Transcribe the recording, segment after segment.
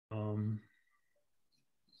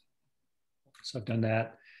So I've done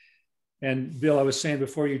that. And Bill, I was saying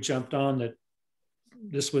before you jumped on that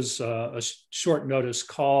this was a short notice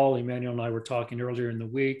call. Emmanuel and I were talking earlier in the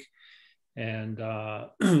week, and I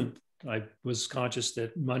was conscious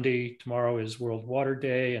that Monday, tomorrow is World Water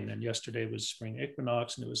Day, and then yesterday was spring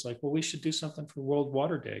equinox, and it was like, well, we should do something for World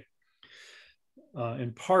Water Day.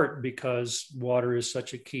 In part because water is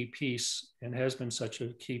such a key piece and has been such a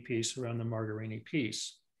key piece around the Magarini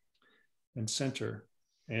piece and center.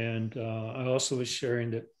 And I also was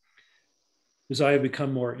sharing that as I have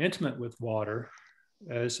become more intimate with water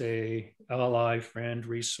as a ally, friend,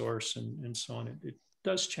 resource, and so on, it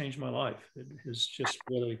does change my life. It has just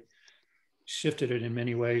really shifted it in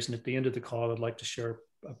many ways. And at the end of the call, I'd like to share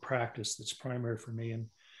a practice that's primary for me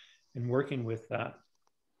in working with that.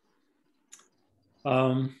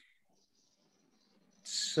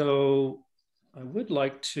 So I would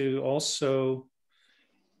like to also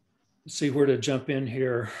see where to jump in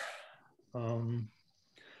here.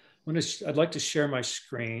 I'd like to share my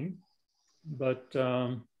screen, but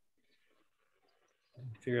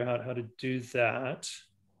figure out how to do that.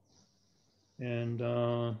 And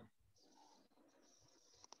there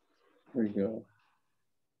you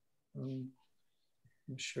go.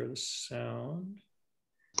 Share the sound.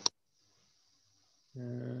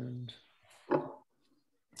 And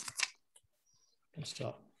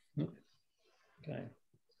stop. Okay,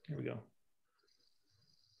 here we go.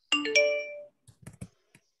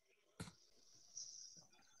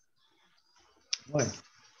 Boy,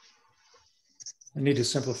 I need to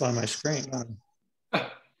simplify my screen.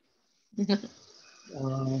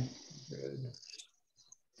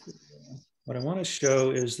 What I want to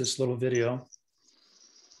show is this little video.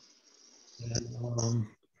 And,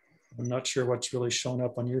 I'm not sure what's really showing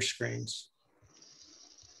up on your screens.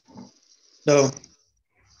 So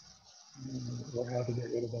we'll have to get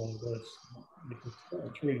rid of all of this.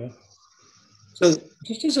 So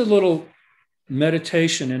just as a little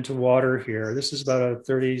meditation into water here, this is about a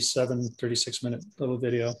 36 minute little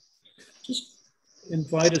video. Just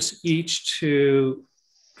invite us each to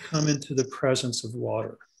come into the presence of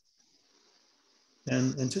water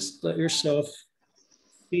and just let yourself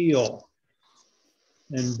feel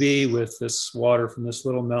and be with this water from this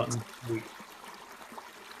little mountain creek.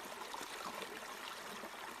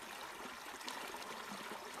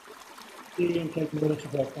 See and take notice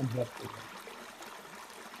of what comes up to you.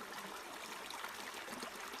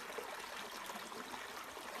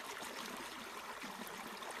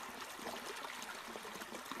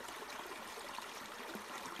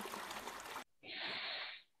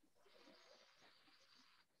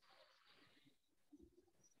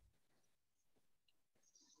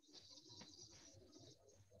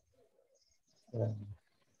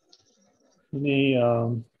 Any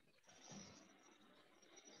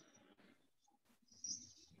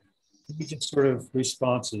just sort of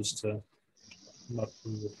responses to come up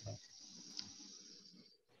with that?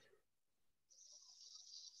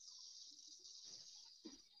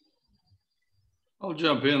 I'll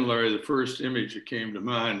jump in, Larry. The first image that came to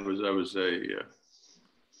mind was I was right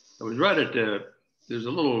at there's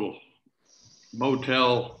a little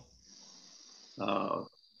motel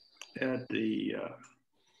at the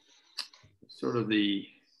sort of the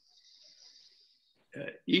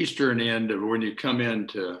eastern end of when you come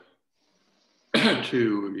into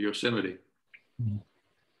to Yosemite. Mm-hmm.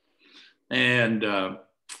 And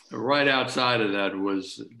right outside of that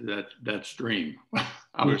was that stream.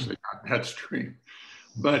 Obviously not that stream,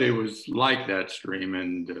 but it was like that stream.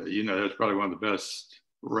 And you know, that's probably one of the best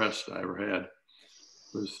rests I ever had,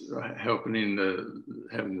 was having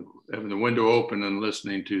the window open and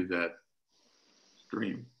listening to that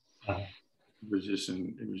stream. Uh-huh. It was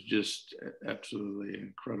just absolutely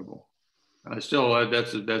incredible. I still,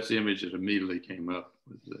 that's the image that immediately came up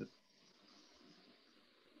with it.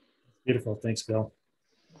 Beautiful. Thanks, Bill.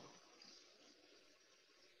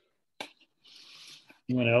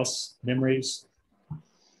 Anyone else? Memories?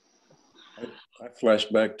 I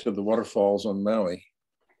flashed back to the waterfalls on Maui.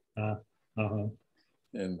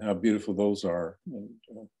 And how beautiful those are. And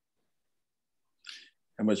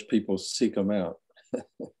how much people seek them out.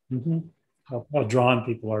 Mm-hmm. How drawn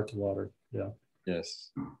people are to water. Yeah.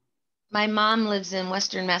 Yes. My mom lives in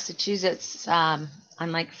Western Massachusetts on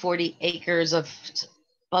like 40 acres of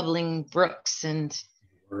bubbling brooks and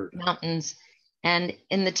mountains. And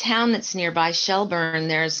in the town that's nearby, Shelburne,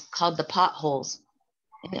 there's called the Potholes.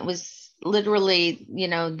 And it was literally, you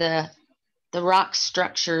know, the rock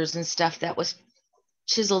structures and stuff that was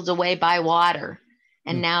chiseled away by water.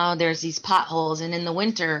 And now there's these potholes, and in the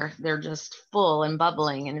winter, they're just full and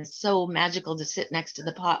bubbling. And it's so magical to sit next to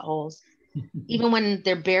the potholes. Even when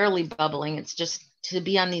they're barely bubbling, it's just to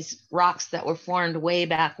be on these rocks that were formed way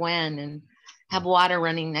back when and have water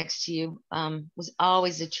running next to you was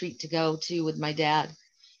always a treat to go to with my dad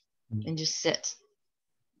and just sit.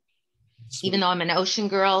 Even though I'm an ocean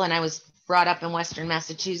girl and I was brought up in Western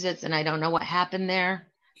Massachusetts and I don't know what happened there.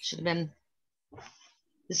 Should have been,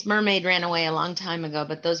 this mermaid ran away a long time ago,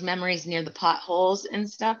 but those memories near the potholes and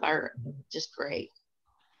stuff are just great.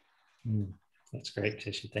 That's great,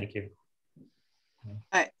 Tishy. Thank you.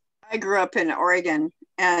 I grew up in Oregon,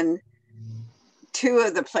 and two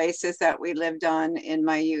of the places that we lived on in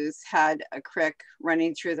my youth had a creek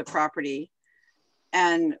running through the property.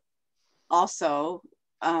 And also,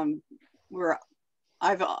 I've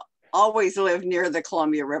always lived near the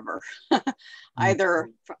Columbia River, either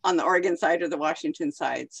on the Oregon side or the Washington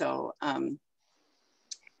side. So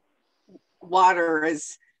water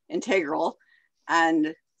is integral.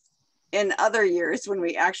 And in other years, when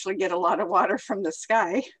we actually get a lot of water from the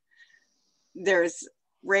sky, there's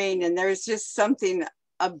rain, and there's just something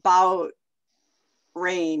about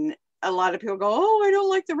rain. A lot of people go, oh, I don't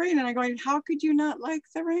like the rain. And I'm going, how could you not like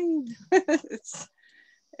the rain?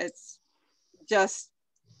 It's just,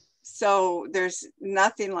 so there's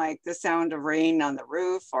nothing like the sound of rain on the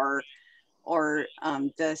roof or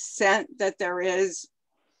the scent that there is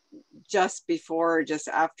just before or just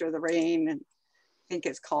after the rain. And I think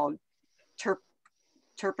it's called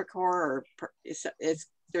terpsichore, or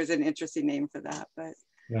there's an interesting name for that. But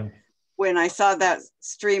yeah. When I saw that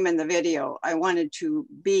stream in the video, I wanted to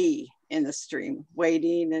be in the stream,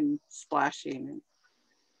 wading and splashing. And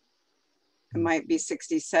I might be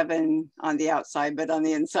 67 on the outside, but on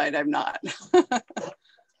the inside, I'm not.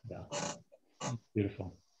 Yeah.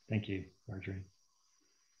 Beautiful. Thank you, Marjorie.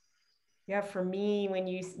 Yeah, for me, when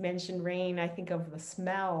you mentioned rain, I think of the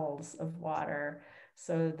smells of water.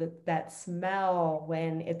 So that smell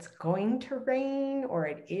when it's going to rain or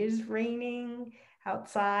it is raining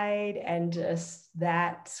outside, and just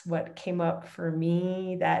that's what came up for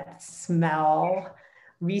me, that smell.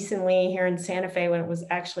 Recently here in Santa Fe, when it was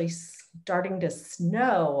actually starting to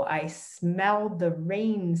snow, I smelled the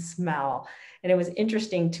rain smell. And it was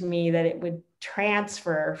interesting to me that it would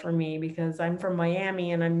transfer for me, because I'm from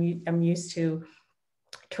Miami and I'm used to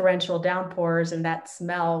torrential downpours, and that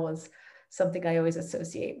smell was something I always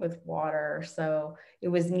associate with water. So it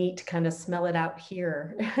was neat to kind of smell it out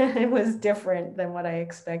here. It was different than what I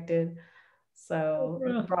expected. So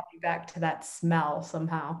it brought me back to that smell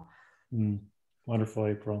somehow. Wonderful,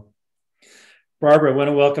 April. Barbara, I want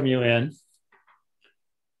to welcome you in.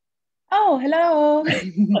 Oh, hello.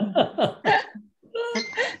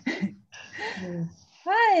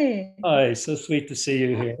 Hi. Hi, so sweet to see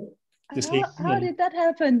you here. How did that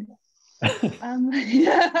happen?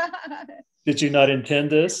 Did you not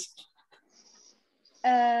intend this?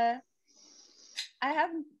 I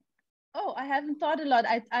haven't thought a lot.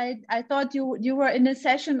 I thought you were in a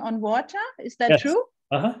session on water. Is that true?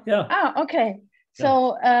 Yeah. Ah, okay.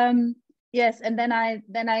 So yes, and then I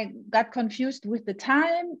got confused with the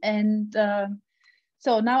time, and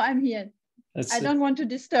so now I'm here. I don't want to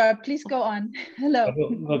disturb. Please go on. Hello.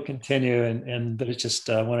 We'll continue, but it's just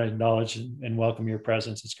I want to acknowledge and welcome your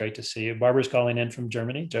presence. It's great to see you. Barbara's calling in from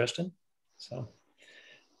Germany, Justin. So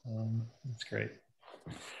that's great.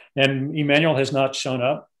 And Emmanuel has not shown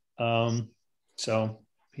up, so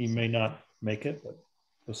he may not make it, but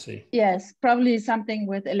we'll see. Yes, probably something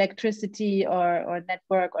with electricity or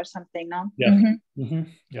network or something, no? Yeah.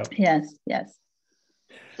 Yep. Yes.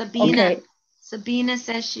 Sabina. Okay. Sabina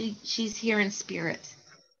says she's here in spirit.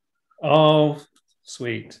 Oh,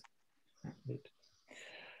 sweet.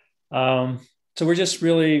 So we're just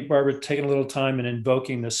really, Barbara, taking a little time and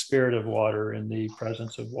invoking the spirit of water and the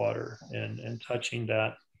presence of water and touching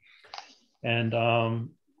that. And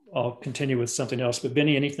I'll continue with something else. But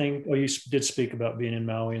Benny, anything? Oh, you did speak about being in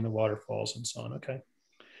Maui and the waterfalls and so on. Okay.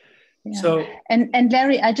 Yeah. So and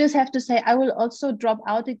Larry, I just have to say I will also drop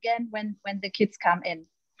out again when the kids come in.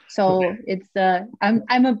 So okay. It's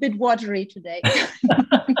I'm a bit watery today.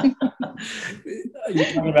 You're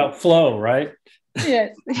talking about flow, right?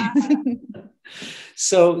 Yes.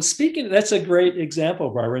 So that's a great example,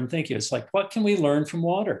 Barbara, and thank you. It's like, what can we learn from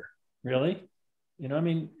water? Really? You know, I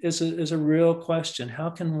mean, is a real question. How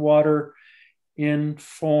can water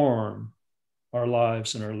inform our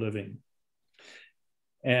lives and our living?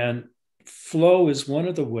 And flow is one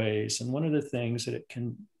of the ways and one of the things that it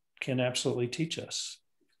can absolutely teach us.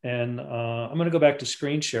 And I'm going to go back to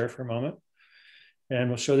screen share for a moment, and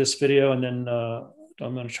we'll show this video, and then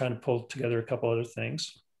I'm going to try to pull together a couple other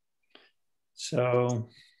things. So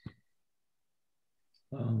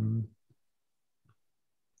let's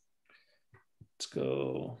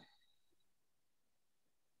go.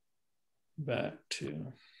 back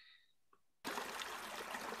to.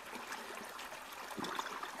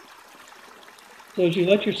 So as you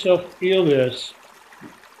let yourself feel this,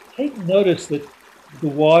 take notice that the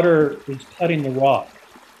water is cutting the rock.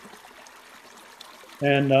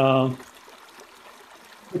 And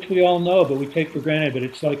which we all know, but we take for granted, but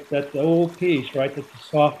it's like that old piece, right? That the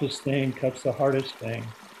softest thing cuts the hardest thing.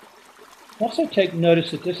 Also take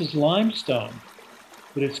notice that this is limestone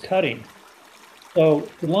that it's cutting. So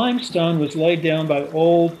the limestone was laid down in an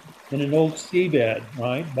old seabed,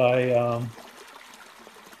 right? By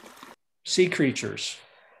sea creatures.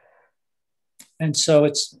 And so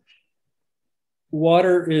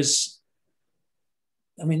water is,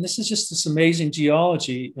 I mean, this is just this amazing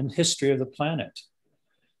geology and history of the planet.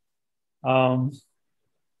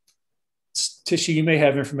 Tishy, you may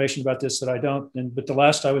have information about this that I don't, but the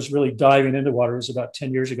last I was really diving into water was about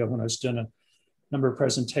 10 years ago when I was doing a number of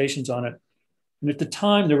presentations on it. And at the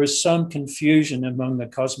time, there was some confusion among the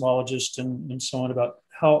cosmologists and so on about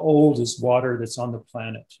how old is water that's on the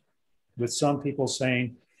planet, with some people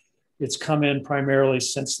saying it's come in primarily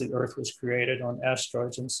since the Earth was created on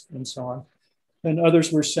asteroids and so on. And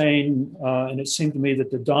others were saying, and it seemed to me that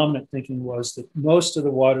the dominant thinking was that most of the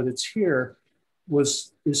water that's here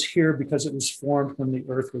is here because it was formed when the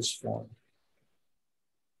Earth was formed.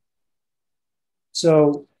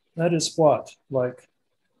 So that is what, like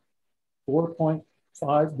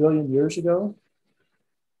 4.5 billion years ago?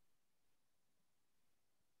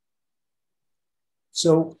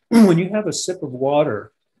 So when you have a sip of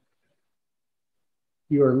water,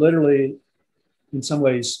 you are literally, in some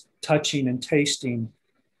ways, touching and tasting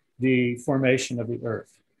the formation of the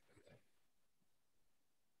Earth.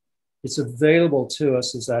 It's available to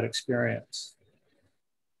us as that experience.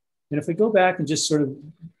 And if we go back and just sort of,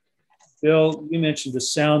 Bill, you mentioned the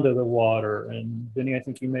sound of the water, and Vinny, I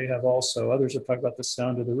think you may have also, others have talked about the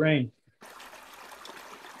sound of the rain.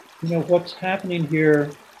 You know, what's happening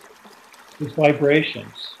here is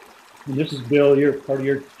vibrations. And this is, Bill, part of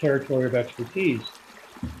your territory of expertise.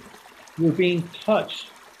 We're being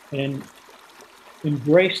touched and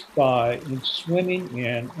embraced by and swimming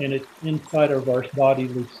in, and it's inside of our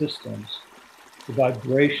bodily systems, the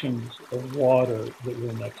vibrations of water that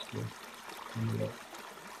we're next to.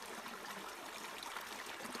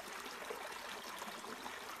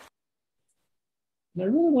 And I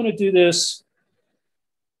really want to do this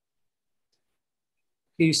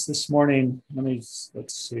piece this morning. Let's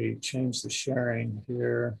see, change the sharing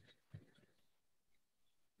here.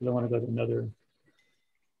 I don't want to go to another.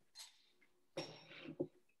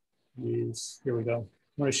 Here we go.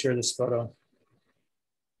 I want to share this photo.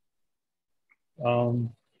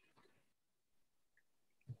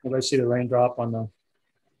 If I see the raindrop on the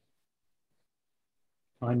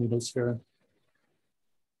pine needles here.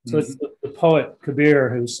 So it's the poet Kabir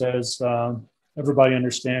who says, everybody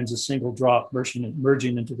understands a single drop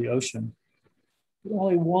merging into the ocean. But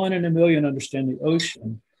only 1 in a million understand the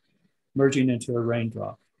ocean merging into a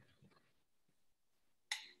raindrop.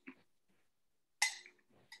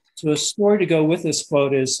 So a story to go with this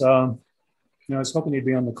quote is, I was hoping he'd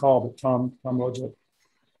be on the call, but Tom Wojcik,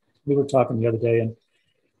 we were talking the other day, and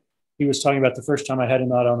he was talking about the first time I had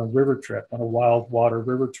him out on a river trip, on a wild water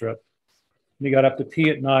river trip. And he got up to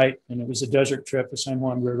pee at night, and it was a desert trip, the San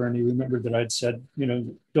Juan River, and he remembered that I'd said,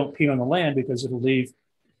 don't pee on the land because it'll leave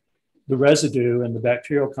the residue and the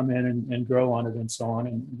bacteria will come in and grow on it and so on,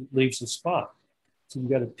 and it leaves the spot. So you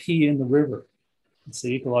got to pee in the river. It's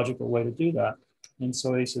the ecological way to do that. And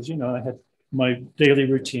so he says, I had my daily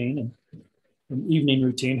routine and an evening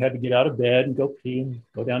routine, had to get out of bed and go pee and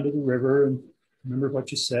go down to the river and remember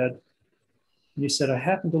what you said. And he said, I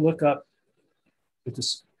happened to look up at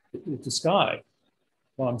the sky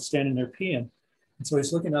while I'm standing there peeing. And so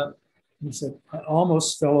he's looking up and he said, I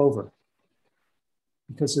almost fell over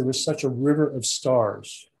because there was such a river of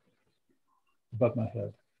stars above my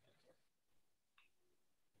head.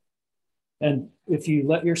 And if you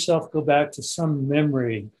let yourself go back to some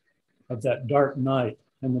memory of that dark night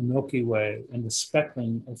and the Milky Way and the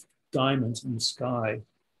speckling of diamonds in the sky,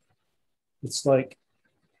 it's like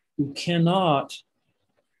we cannot,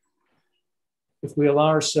 if we allow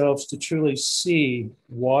ourselves to truly see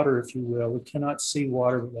water, if you will, we cannot see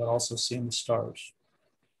water without also seeing the stars.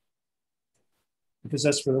 Because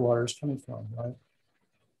that's where the water is coming from, right?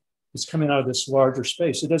 It's coming out of this larger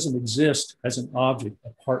space. It doesn't exist as an object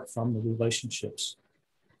apart from the relationships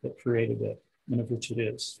that created it and of which it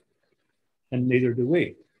is. And neither do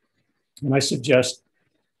we. And I suggest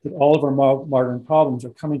that all of our modern problems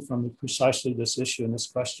are coming from precisely this issue and this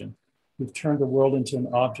question. We've turned the world into an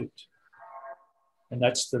object. And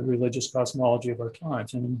that's the religious cosmology of our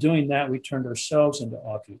times. And in doing that, we turned ourselves into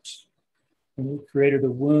objects. And we created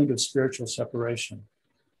a wound of spiritual separation.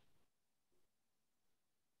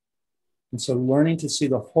 And so learning to see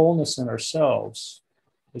the wholeness in ourselves,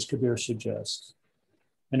 as Kabir suggests,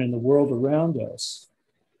 and in the world around us,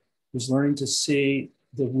 is learning to see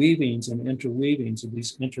the weavings and interweavings of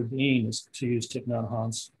these interbeings, to use Thich Nhat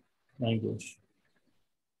Hanh's language.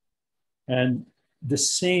 And the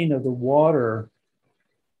scene of the water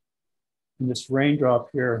in this raindrop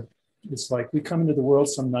here, it's like we come into the world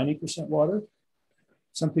some 90% water.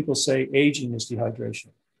 Some people say aging is dehydration.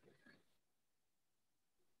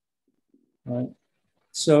 Right?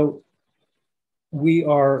 So we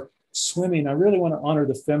are swimming. I really want to honor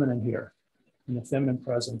the feminine here and the feminine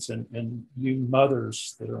presence and you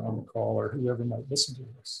mothers that are on the call or whoever might listen to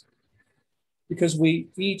this. Because we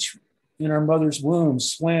each in our mother's womb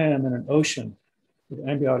swam in an ocean with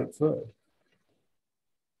ambiotic fluid.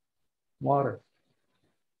 Water.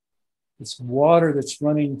 It's water that's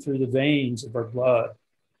running through the veins of our blood,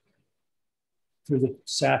 through the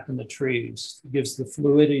sap in the trees. It gives the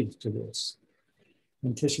fluidity to this.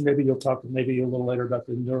 And Tishy, maybe you'll talk maybe a little later about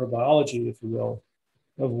the neurobiology, if you will,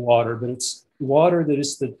 of water, but it's water that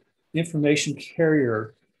is the information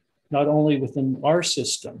carrier, not only within our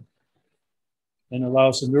system, and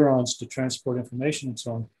allows the neurons to transport information and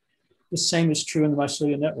so on. The same is true in the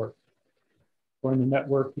mycelial network, or in the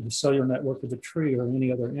network, the cellular network of a tree or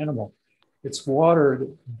any other animal. It's water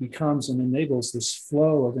that becomes and enables this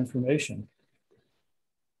flow of information.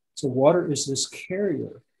 So water is this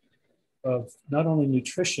carrier of not only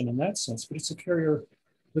nutrition in that sense, but it's a carrier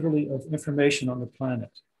literally of information on the planet.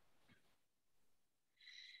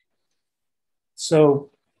 So,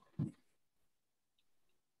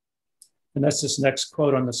 and that's this next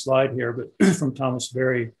quote on the slide here, but from Thomas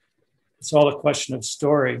Berry, it's all a question of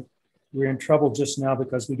story. We're in trouble just now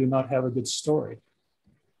because we do not have a good story.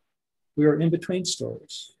 We are in between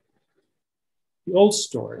stories. The old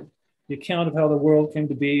story, the account of how the world came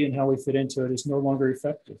to be and how we fit into it, is no longer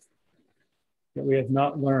effective. Yet we have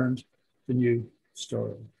not learned the new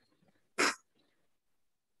story.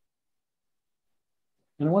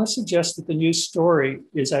 And I want to suggest that the new story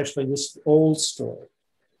is actually this old story.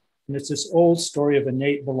 And it's this old story of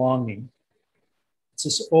innate belonging. It's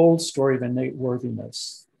this old story of innate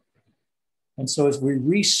worthiness. And so as we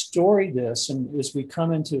restory this and as we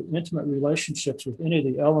come into intimate relationships with any of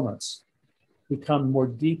the elements, we come more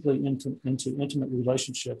deeply into intimate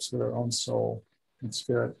relationships with our own soul and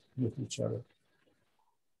spirit with each other.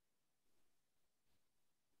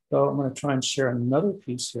 So I'm going to try and share another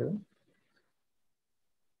piece here.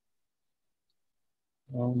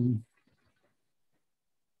 Let's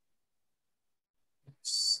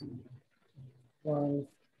see.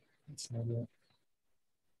 That's not it.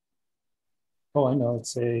 Oh, I know.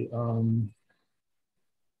 It's a,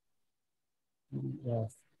 yeah,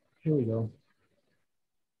 here we go.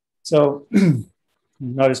 So I'm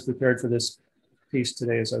not as prepared for this piece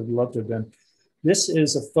today as I would love to have been. This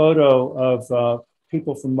is a photo of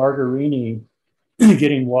people from Magarini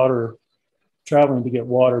getting water, traveling to get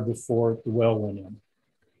water before the well went in.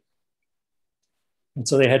 And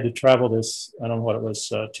so they had to travel this, I don't know what it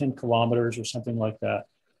was, 10 kilometers or something like that.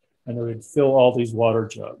 And they would fill all these water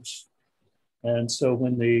jugs. And so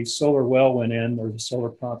when the solar well went in, or the solar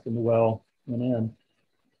pump in the well went in,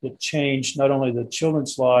 it changed not only the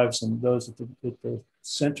children's lives and those at the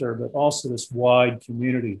center, but also this wide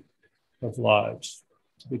community of lives.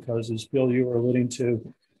 Because as Bill, you were alluding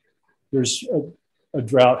to, there's a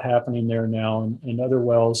drought happening there now, and other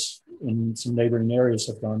wells in some neighboring areas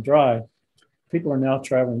have gone dry. People are now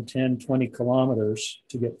traveling 10, 20 kilometers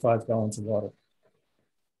to get 5 gallons of water.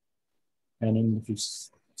 And if you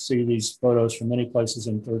see these photos from many places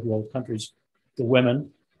in third world countries, the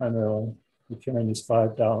women primarily are carrying these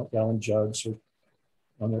 5-gallon jugs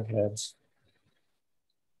on their heads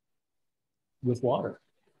with water.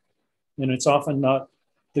 And it's often not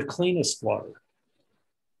the cleanest water.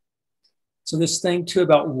 So this thing too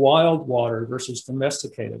about wild water versus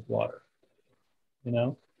domesticated water, you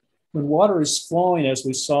know? When water is flowing, as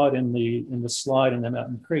we saw it in the slide in the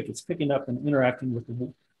Mountain Creek, it's picking up and interacting with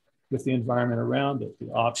the environment around it, the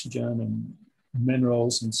oxygen and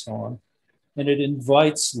minerals and so on. And it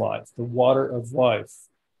invites life, the water of life.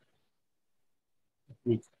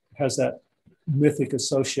 It has that mythic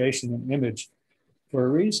association and image for a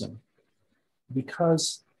reason.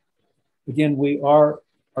 Because, again, our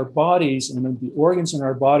bodies and the organs in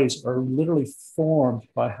our bodies are literally formed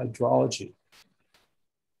by hydrology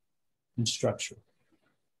and structure.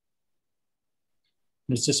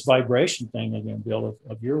 And it's this vibration thing again, Bill,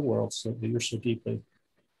 of your world, so that you're so deeply,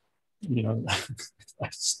 you know, I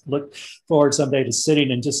look forward someday to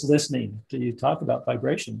sitting and just listening to you talk about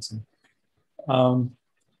vibrations.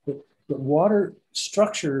 But water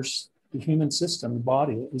structures the human system, the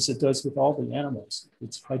body, as it does with all the animals.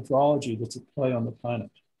 It's hydrology that's at play on the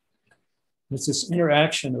planet. It's this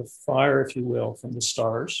interaction of fire, if you will, from the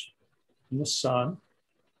stars and the sun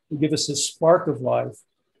to give us this spark of life.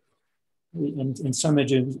 In some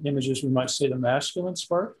images, we might say the masculine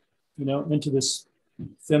spark, into this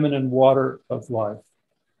feminine water of life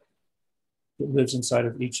that lives inside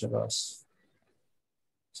of each of us.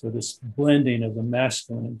 So this blending of the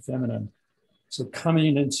masculine and feminine. So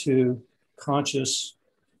coming into conscious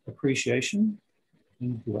appreciation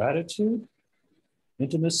and gratitude,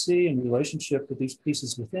 intimacy and relationship with these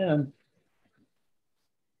pieces within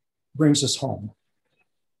brings us home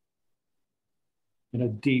in a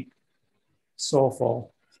deep,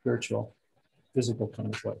 soulful, spiritual, physical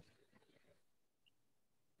kind of way.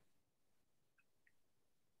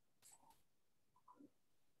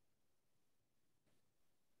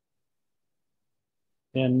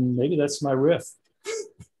 And maybe that's my riff.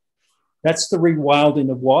 That's the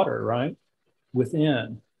rewilding of water, right?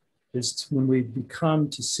 Within is when we become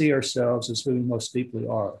to see ourselves as who we most deeply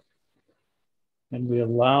are. And we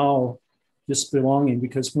allow this belonging,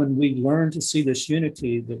 because when we learn to see this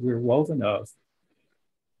unity that we're woven of,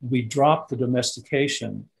 we drop the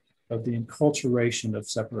domestication of the enculturation of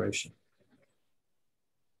separation.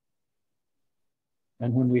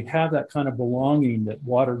 And when we have that kind of belonging that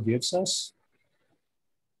water gives us,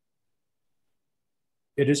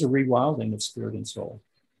 it is a rewilding of spirit and soul.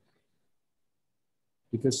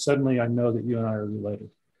 Because suddenly I know that you and I are related.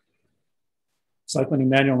 It's like when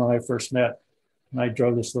Emmanuel and I first met, and I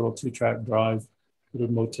drove this little 2-track drive to the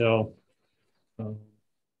motel,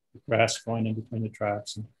 grass going in between the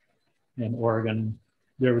tracks in Oregon.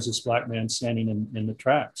 There was this black man standing in the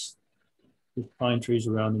tracks with pine trees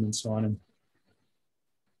around him and so on.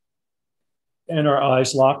 And our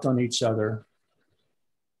eyes locked on each other.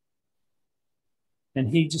 And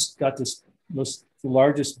he just got this the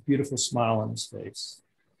largest, beautiful smile on his face.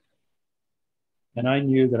 And I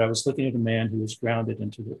knew that I was looking at a man who was grounded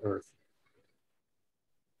into the earth.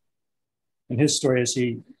 And his story is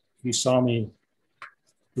he saw me,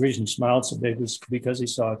 the reason he smiled so big was because he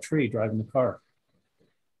saw a tree driving the car.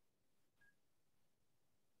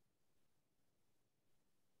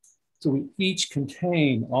 So we each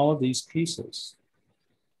contain all of these pieces,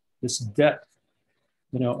 this depth.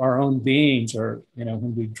 Our own beings are,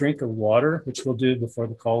 when we drink of water, which we'll do before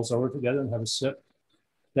the call's over together and have a sip,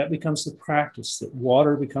 that becomes the practice, that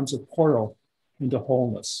water becomes a portal into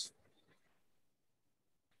wholeness,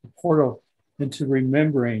 a portal into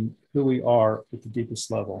remembering who we are at the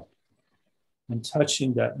deepest level and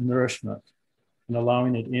touching that nourishment and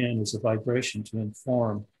allowing it in as a vibration to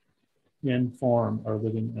inform our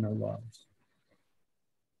living and our lives.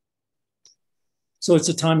 So it's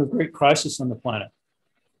a time of great crisis on the planet.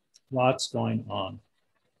 Lots going on.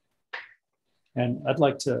 And I'd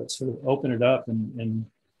like to sort of open it up and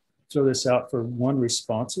throw this out for one,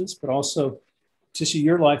 responses, but also, Tishy,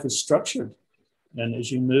 your life is structured. And as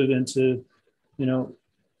you move into,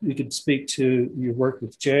 you could speak to your work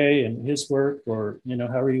with Jay and his work, or,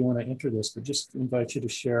 however you want to enter this, but just invite you to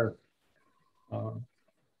share. And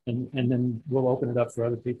then we'll open it up for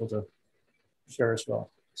other people to share as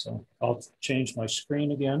well. So I'll change my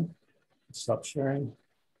screen again, stop sharing.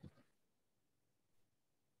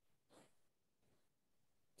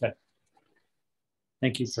 Okay.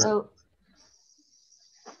 Thank you for. So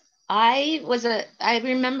I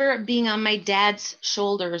remember being on my dad's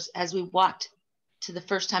shoulders as we walked to the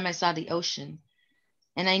first time I saw the ocean.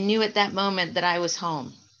 And I knew at that moment that I was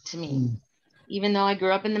home to me, even though I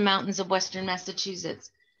grew up in the mountains of Western Massachusetts.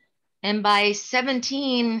 And by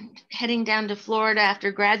 17, heading down to Florida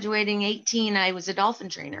after graduating 18, I was a dolphin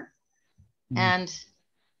trainer. And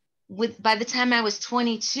by the time I was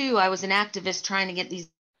 22, I was an activist trying to get these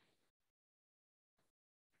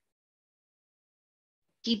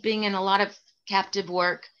keeping and a lot of captive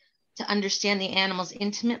work to understand the animals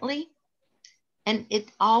intimately. And it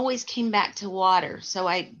always came back to water. So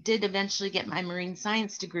I did eventually get my marine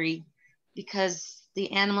science degree because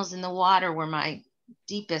the animals in the water were my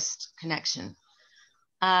deepest connection.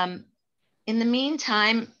 In the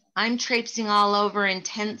meantime, I'm traipsing all over in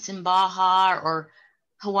tents in Baja or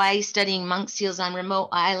Hawaii, studying monk seals on remote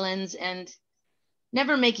islands and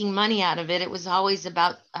never making money out of it. It was always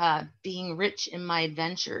about being rich in my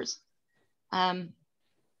adventures.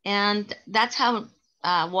 And that's how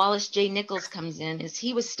Wallace J. Nichols comes in, is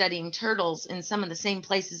he was studying turtles in some of the same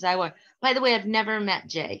places I was. By the way, I've never met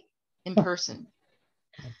Jay in person.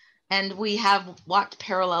 And we have walked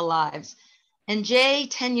parallel lives. And Jay,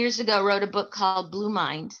 10 years ago, wrote a book called Blue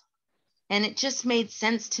Mind. And it just made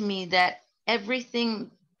sense to me that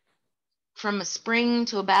everything from a spring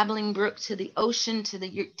to a babbling brook to the ocean to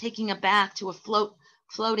you're taking a bath to a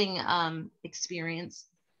floating experience.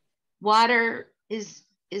 Water is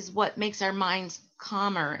what makes our minds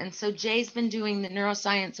calmer. And so Jay's been doing the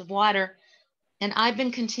neuroscience of water, and I've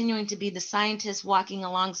been continuing to be the scientist walking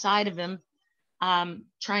alongside of him,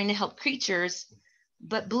 trying to help creatures.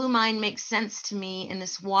 But Blue Mind makes sense to me in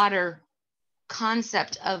this water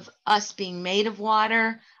concept of us being made of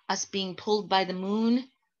water, us being pulled by the moon.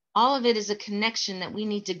 All of it is a connection that we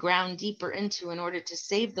need to ground deeper into in order to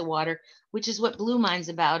save the water, which is what Blue Mind's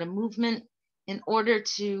about, a movement. In order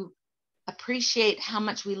to appreciate how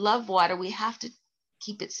much we love water, we have to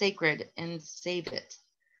keep it sacred and save it.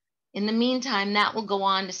 In the meantime, that will go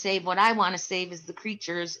on to save what I want to save is the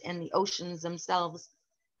creatures and the oceans themselves.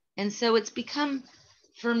 And so it's become,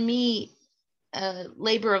 for me, a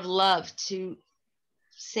labor of love to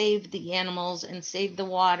save the animals and save the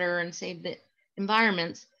water and save the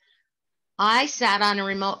environments. I sat on a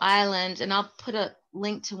remote island, and I'll put a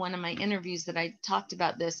link to one of my interviews that I talked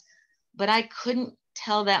about this, but I couldn't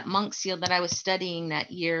tell that monk seal that I was studying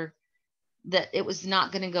that year that it was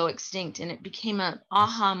not going to go extinct. And it became an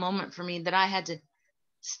aha moment for me that I had to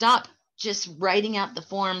stop just writing out the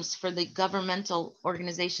forms for the governmental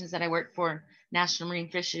organizations that I worked for, National Marine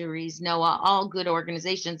Fisheries, NOAA, all good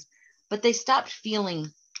organizations, but they stopped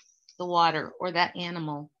feeling the water or that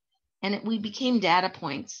animal. And we became data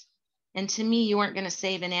points. And to me, you weren't going to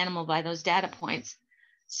save an animal by those data points.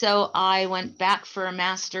 So I went back for a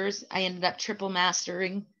master's. I ended up triple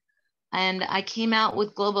mastering. And I came out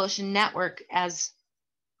with Global Ocean Network as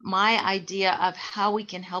my idea of how we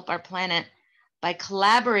can help our planet by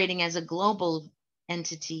collaborating as a global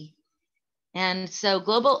entity. And so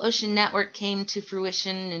Global Ocean Network came to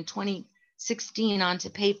fruition in 2016 onto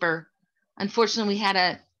paper. Unfortunately, we had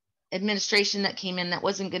an administration that came in that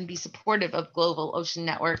wasn't going to be supportive of Global Ocean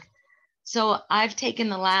Network. So I've taken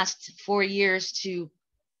the last 4 years to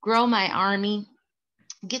grow my army,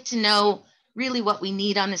 get to know really what we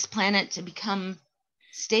need on this planet to become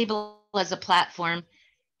stable as a platform.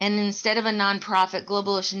 And instead of a nonprofit,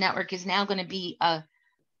 Global Ocean Network is now going to be a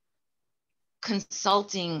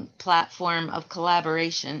consulting platform of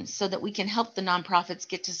collaboration so that we can help the nonprofits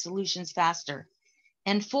get to solutions faster.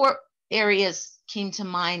 And 4 areas came to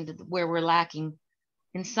mind where we're lacking: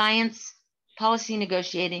 in science, policy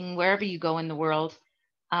negotiating, wherever you go in the world,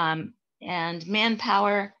 and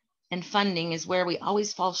manpower and funding is where we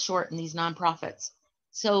always fall short in these nonprofits.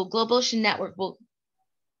 So Global Ocean Network will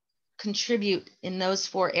contribute in those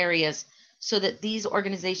 4 areas so that these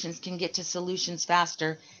organizations can get to solutions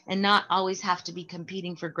faster and not always have to be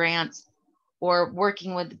competing for grants or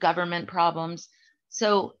working with government problems.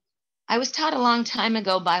 So I was taught a long time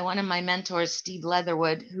ago by one of my mentors, Steve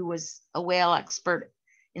Leatherwood, who was a whale expert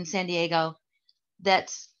in San Diego,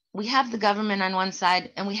 that we have the government on one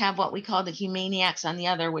side and we have what we call the humaniacs on the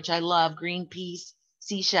other, which I love, Greenpeace,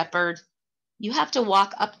 Sea Shepherd. You have to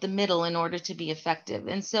walk up the middle in order to be effective.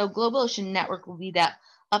 And so Global Ocean Network will be that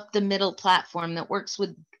up the middle platform that works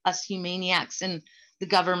with us humaniacs and the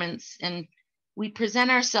governments. And we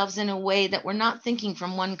present ourselves in a way that we're not thinking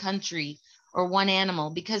from one country or one animal,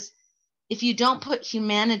 because if you don't put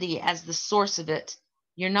humanity as the source of it,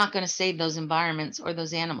 you're not going to save those environments or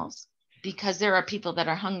those animals, because there are people that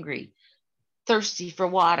are hungry, thirsty for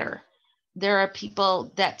water. There are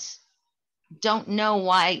people that don't know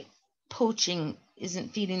why poaching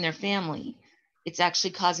isn't feeding their family. It's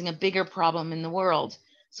actually causing a bigger problem in the world.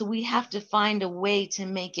 So we have to find a way to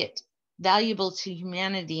make it valuable to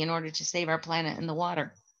humanity in order to save our planet and the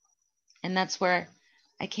water. And that's where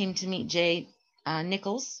I came to meet Jay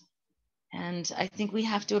Nichols. And I think we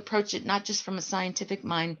have to approach it not just from a scientific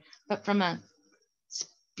mind, but from a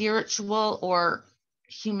spiritual or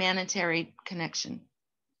humanitarian connection.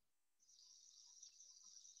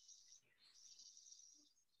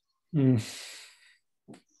 Thank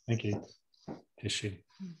you, Tishy.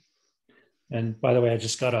 And by the way, I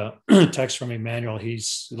just got a text from Emmanuel.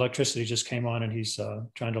 Electricity just came on and he's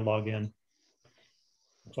trying to log in.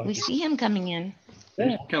 Like we see him coming in.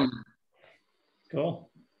 Yeah. Cool.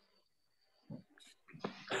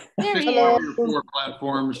 There he is. 4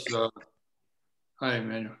 platforms. Hi,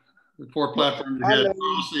 Emmanuel. The 4 platforms we had: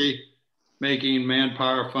 policy, making,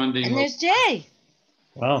 manpower, funding. And there's Jay.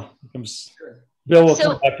 Wow. Bill will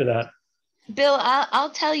come back to that. Bill, I'll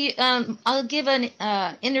tell you, I'll give an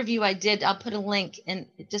interview I did. I'll put a link and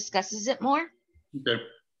it discusses it more. Okay.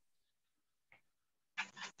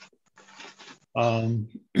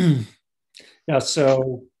 Yeah,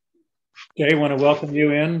 so Jay, I want to welcome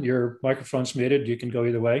you in. Your microphone's muted. You can go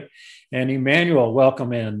either way. And Emmanuel,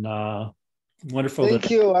 welcome in. Wonderful. Thank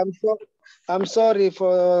you. I'm sorry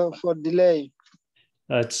for delay.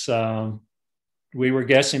 That's we were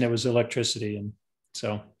guessing it was electricity, and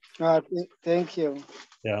so. Thank you.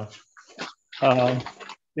 Yeah.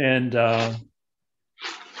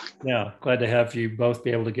 Yeah, glad to have you both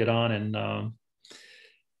be able to get on. And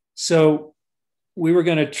so we were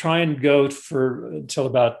going to try and go for until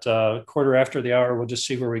about a quarter after the hour. We'll just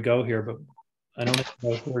see where we go here, but I don't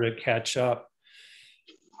know where to catch up.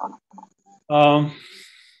 But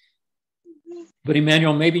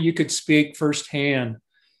Emmanuel, maybe you could speak firsthand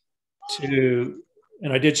to,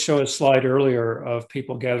 and I did show a slide earlier of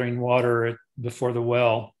people gathering water before the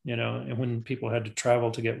well, you know, and when people had to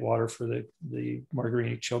travel to get water for the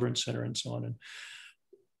Magarini Children's Center and so on. And,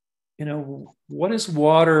 you know, what is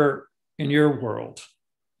water in your world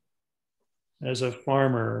as a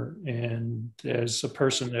farmer and as a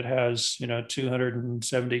person that has, you know,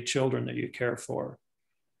 270 children that you care for,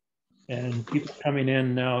 and people coming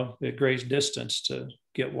in now at great distance to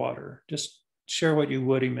get water? Just share what you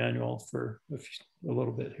would, Emmanuel, for a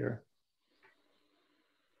little bit here.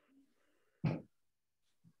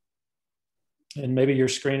 And maybe your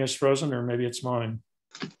screen is frozen, or maybe it's mine.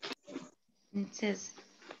 It says,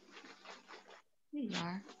 here you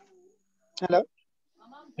are. Hello.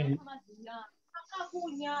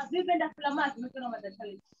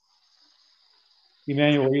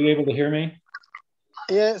 Emmanuel, were you able to hear me?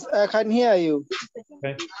 Yes, I can hear you.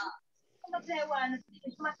 Okay.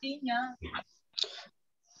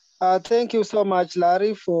 Thank you so much,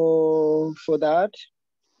 Larry, for that.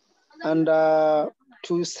 And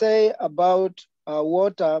to say about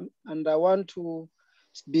water, and I want to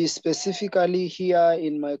be specifically here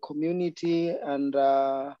in my community and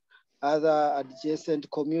other adjacent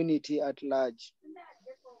community at large.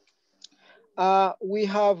 We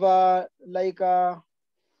have like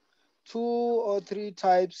 2 or 3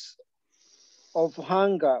 types of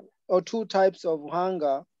hunger, or 2 types of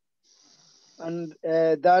hunger, and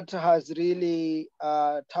that has really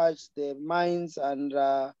touched the minds and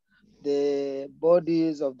the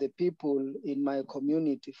bodies of the people in my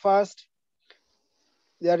community. First,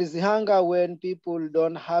 there is hunger when people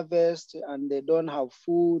don't harvest and they don't have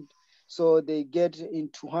food, so they get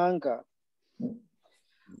into hunger.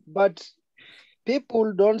 But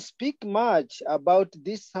people don't speak much about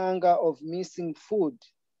this hunger of missing food.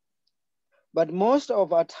 But most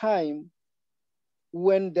of our time,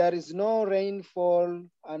 when there is no rainfall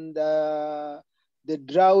and the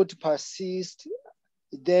drought persists,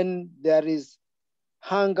 then there is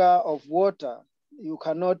hunger of water. You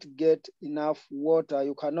cannot get enough water.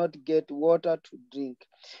 You cannot get water to drink.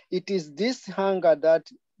 It is this hunger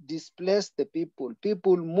that displaces the people.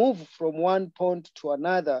 People move from one point to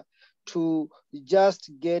another to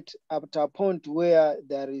just get up to a point where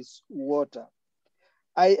there is water.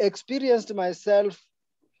 I experienced myself,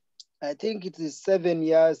 I think it is 7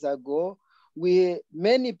 years ago,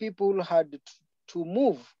 many people had to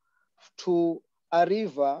move to a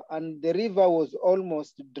river, and the river was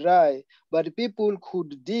almost dry, but people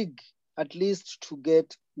could dig at least to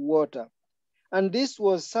get water. And this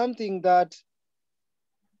was something that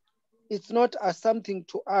it's not something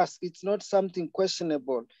to ask, it's not something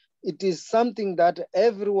questionable. It is something that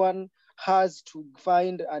everyone has to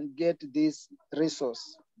find and get this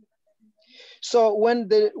resource. So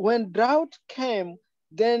when drought came,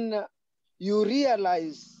 then you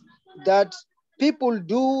realize that people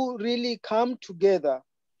do really come together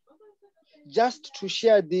just to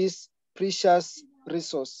share this precious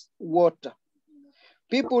resource, water.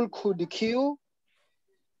 People could queue,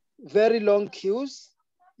 very long queues,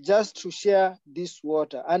 just to share this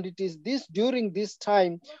water. And it is during this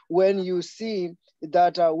time when you see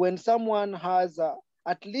that when someone has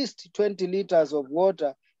at least 20 liters of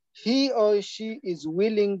water, he or she is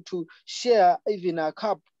willing to share even a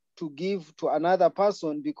cup to give to another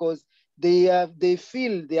person, because they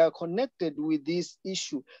feel they are connected with this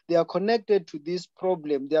issue. They are connected to this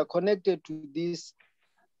problem. They are connected to this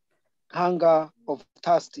hunger of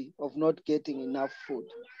thirsty, of not getting enough food.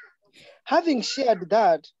 Having shared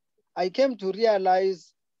that, I came to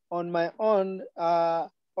realize on my own,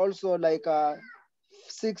 also like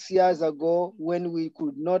 6 years ago, when we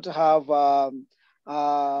could not have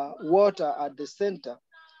water at the center,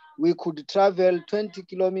 we could travel 20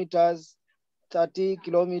 kilometers, 30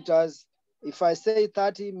 kilometers. If I say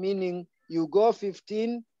 30, meaning you go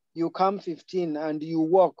 15, you come 15, and you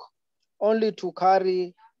walk only to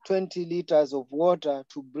carry 20 liters of water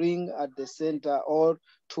to bring at the center, or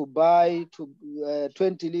to buy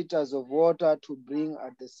 20 liters of water to bring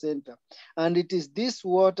at the center. And it is this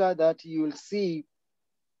water that you'll see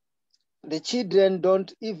the children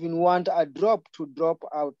don't even want a drop to drop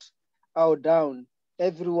out. or down,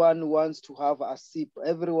 everyone wants to have a sip.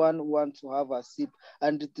 Everyone wants to have a sip.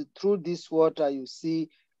 And through this water, you see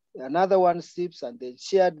another one sips and they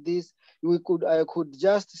shared this. I could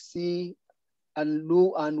just see and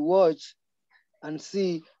look and watch and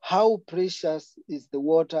see how precious is the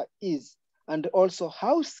water is, and also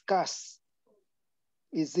how scarce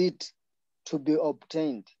is it to be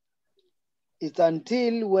obtained. It's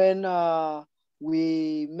until when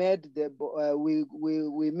we made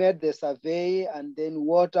the survey, and then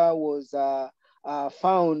water was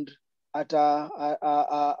found at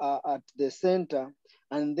the center,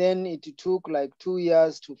 and then it took like 2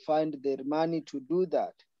 years to find the money to do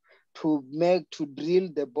that, to drill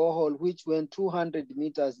the borehole, which went 200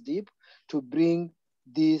 meters deep to bring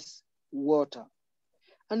this water.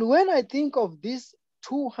 And when I think of this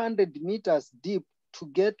 200 meters deep to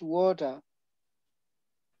get water,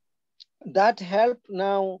 that helped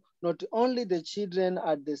now not only the children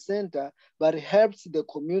at the center, but helps the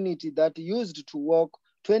community that used to walk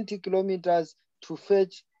 20 kilometers to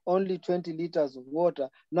fetch only 20 liters of water.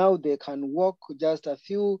 Now they can walk just a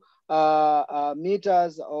few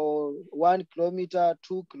meters, or 1 kilometer,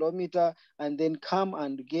 2 kilometers, and then come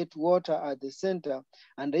and get water at the center.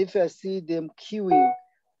 And if I see them queuing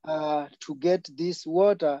to get this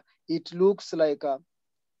water, it looks like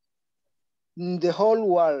in the whole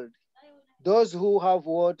world, those who have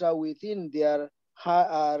water within their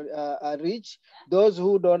reach, those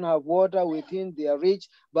who don't have water within their reach,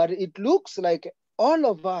 but it looks like all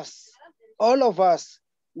of us,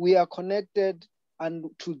 we are connected and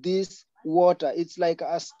to this water. It's like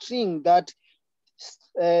a string that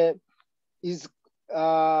is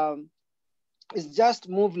just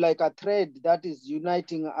moved like a thread that is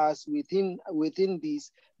uniting us within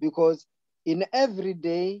this, because in every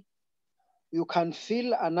day, you can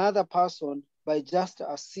feel another person by just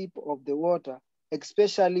a sip of the water,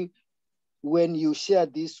 especially when you share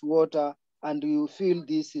this water and you feel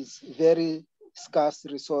this is very scarce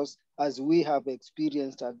resource, as we have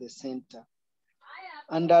experienced at the center.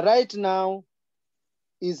 And right now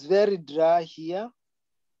is very dry here.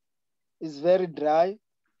 It's very dry,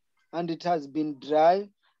 and it has been dry.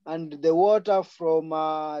 And the water from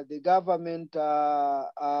the government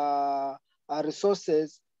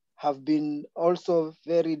resources have been also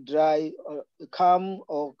very dry, come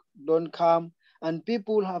or don't come. And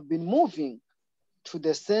people have been moving to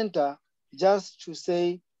the center just to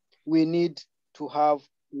say, we need to have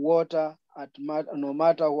water no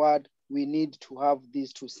matter what, we need to have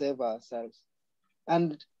this to save ourselves.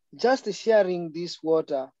 And just sharing this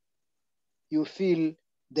water, you feel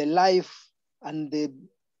the life and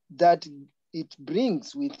that it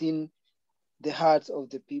brings within the hearts of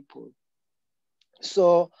the people.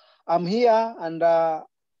 So I'm here and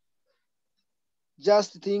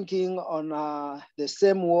just thinking on the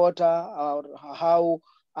same water, or how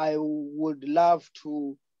I would love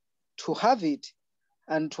to have it,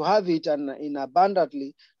 and to have it in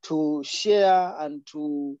abundantly, to share and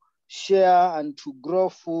to grow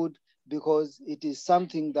food, because it is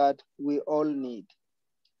something that we all need.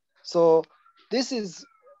 So this is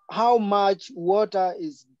how much water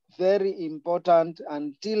is very important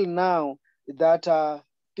until now, that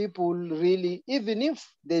people really, even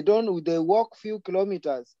if they walk few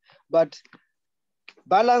kilometers, but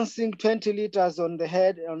balancing 20 liters on the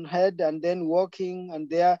head and then walking, and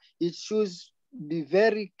there, it should be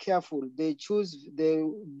very careful. They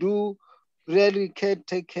do really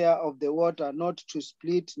take care of the water, not to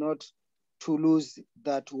split, not to lose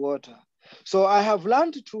that water. So I have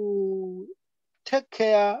learned to take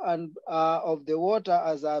care of the water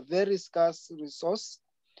as a very scarce resource.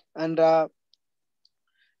 And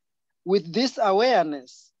with this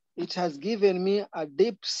awareness, it has given me a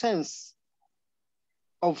deep sense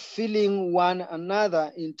of feeling one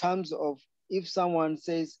another, in terms of, if someone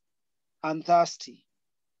says, I'm thirsty,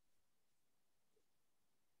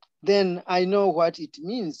 then I know what it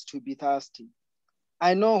means to be thirsty.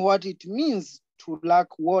 I know what it means to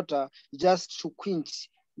lack water just to quench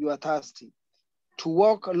your thirsty. To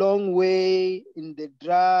walk a long way in the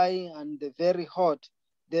dry and the very hot,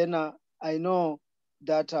 then I know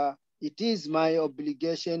that it is my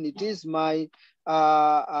obligation, it is my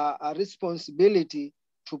responsibility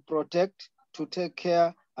to protect, to take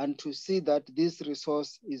care, and to see that this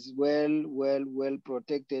resource is well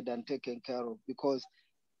protected and taken care of, because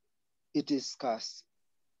it is scarce.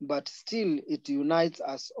 But still, it unites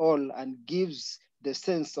us all and gives the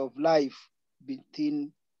sense of life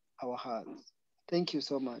within our hearts. Thank you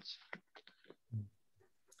so much.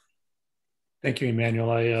 Thank you,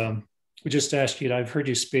 Emmanuel. I would just ask you, I've heard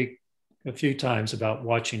you speak a few times about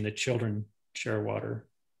watching the children share water.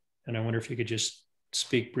 And I wonder if you could just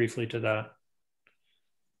speak briefly to that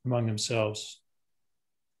among themselves.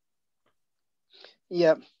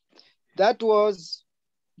 Yeah, that was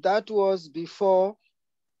before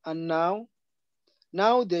and now.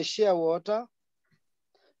 Now they share water,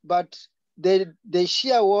 but they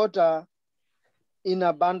share water in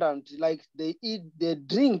abundance. Like they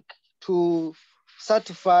drink to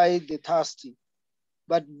satisfy the thirsty.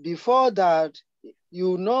 But before that,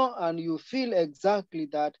 you know and you feel exactly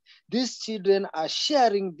that these children are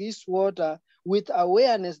sharing this water with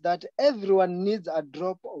awareness that everyone needs a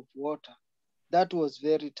drop of water. That was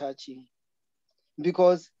very touching,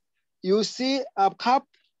 because you see a cup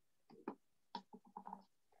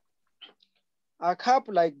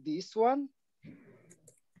like this one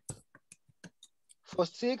for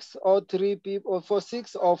 6 or 3 people, or for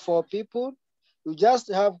 6 or 4 people. You just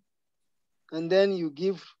have, and then you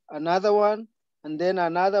give another one, and then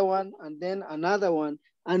another one, and then another one.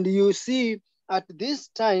 And you see at this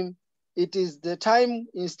time, it is the time,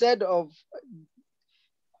 instead of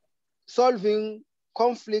solving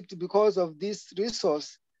conflict because of this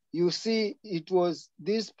resource, you see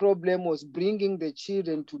this problem was bringing the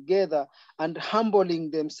children together and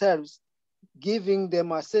humbling themselves, giving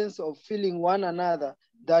them a sense of feeling one another,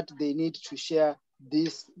 that they need to share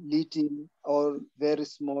this little or very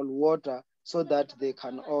small water so that they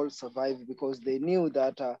can all survive, because they knew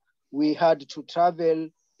that we had to travel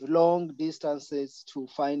long distances to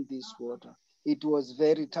find this water. It was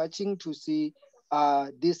very touching to see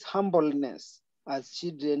this humbleness as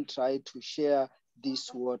children try to share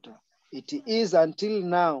this water. It is until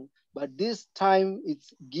now, but this time it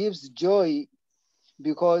gives joy,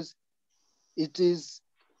 because it is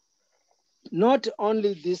not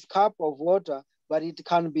only this cup of water, but it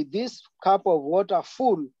can be this cup of water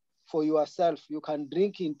full for yourself. You can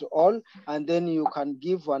drink into all, and then you can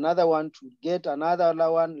give another one to get another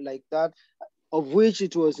one like that, of which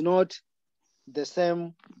it was not the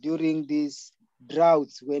same during these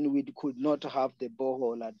droughts when we could not have the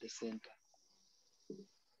borehole at the center.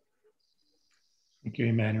 Thank you,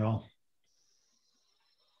 Emmanuel.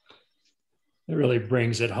 It really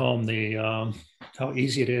brings it home, the how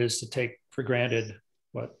easy it is to take for granted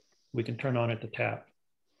what we can turn on at the tap.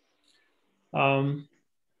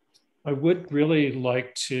 I would really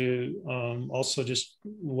like to also just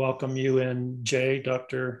welcome you in, Jay,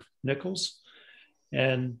 Dr. Nichols.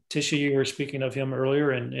 And Tishy, you were speaking of him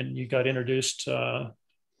earlier, and you got introduced,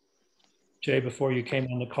 Jay, before you came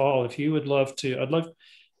on the call. If you would love to,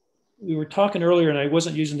 we were talking earlier, and I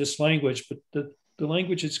wasn't using this language, but the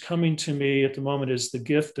language that's coming to me at the moment is the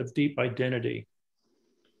gift of deep identity.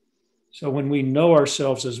 So when we know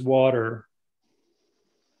ourselves as water,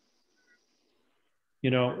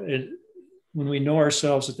 when we know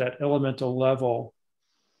ourselves at that elemental level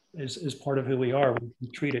is part of who we are, we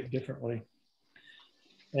treat it differently.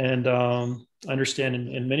 And I understand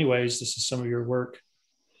in many ways, this is some of your work,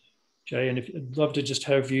 Jay, and I'd love to just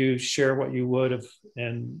have you share what you would have,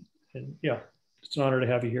 and yeah, it's an honor to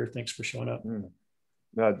have you here. Thanks for showing up. No,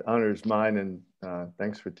 the honor is mine, and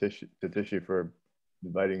thanks to Tishy for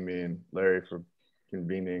inviting me, and Larry for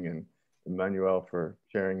convening, and Emmanuel for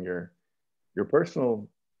sharing your personal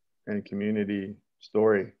and community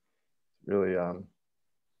story. Really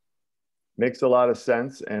makes a lot of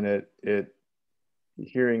sense, and it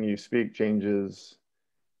hearing you speak changes.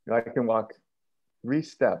 I can walk 3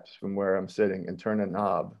 steps from where I'm sitting and turn a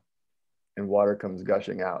knob, and water comes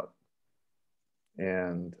gushing out,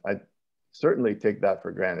 and I certainly take that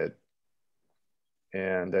for granted,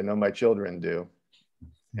 and I know my children do.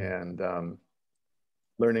 And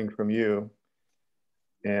learning from you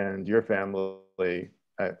and your family,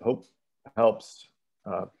 I hope helps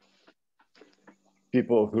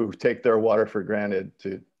people who take their water for granted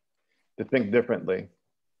to think differently.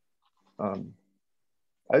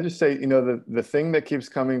 I just say, the thing that keeps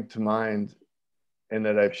coming to mind, and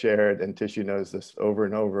that I've shared, and Tishy knows this over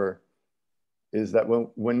and over, is that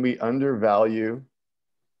when we undervalue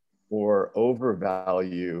or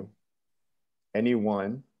overvalue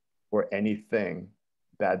anyone or anything,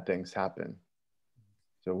 bad things happen.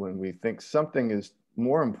 So when we think something is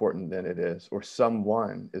more important than it is, or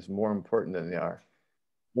someone is more important than they are,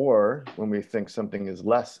 or when we think something is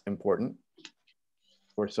less important,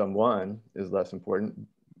 or someone is less important,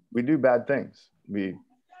 we do bad things. We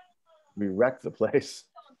wreck the place.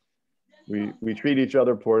 We treat each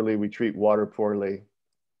other poorly. We treat water poorly.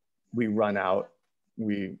 We run out.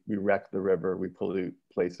 We wreck the river. We pollute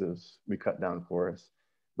places. We cut down forests.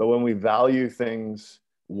 But when we value things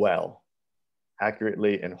well,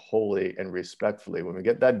 accurately and wholly and respectfully, when we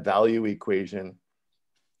get that value equation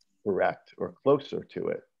correct or closer to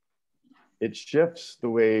it, it shifts the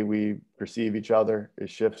way we perceive each other. It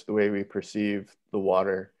shifts the way we perceive the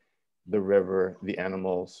water, the river, the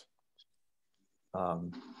animals,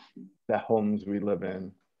 the homes we live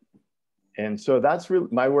in. And so that's really,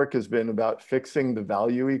 my work has been about fixing the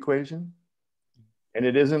value equation. And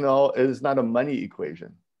it is not a money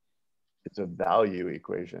equation. It's a value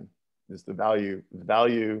equation. It's the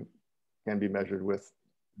value can be measured with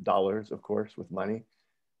dollars, of course, with money.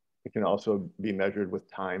 It can also be measured with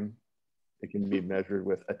time. It can be measured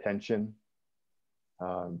with attention.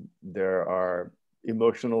 There are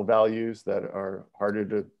emotional values that are harder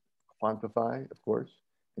to quantify, of course,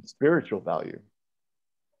 and spiritual value.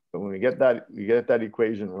 But when we get that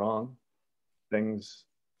equation wrong, things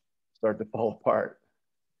start to fall apart.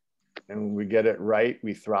 And when we get it right,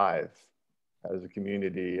 we thrive as a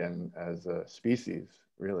community and as a species,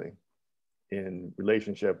 really, in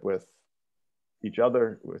relationship with each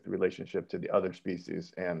other, with relationship to the other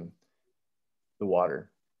species and the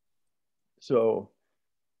water. So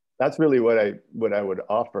that's really what I would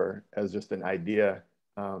offer as just an idea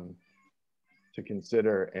to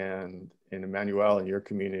consider. And in Emmanuel, in your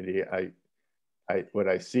community, what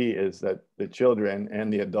I see is that the children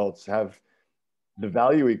and the adults have the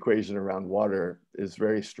value equation around water is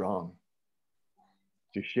very strong.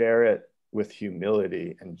 To share it with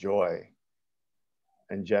humility and joy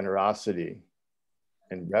and generosity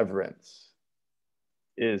and reverence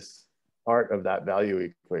is part of that value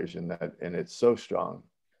equation, and it's so strong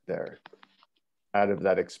there, out of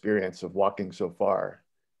that experience of walking so far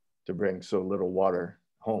to bring so little water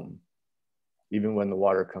home. Even when the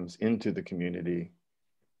water comes into the community,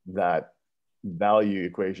 that value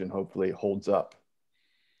equation hopefully holds up,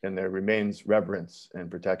 and there remains reverence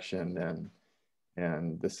and protection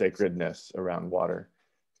and the sacredness around water.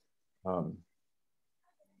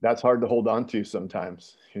 That's hard to hold on to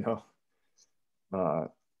sometimes, you know,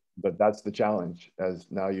 but that's the challenge, as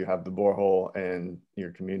now you have the borehole in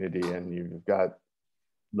your community and you've got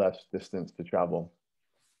less distance to travel.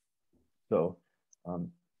 So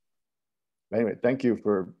anyway, thank you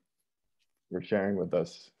for sharing with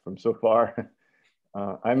us from so far.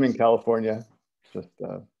 I'm in California, just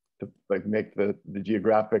to like make the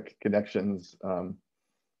geographic connections.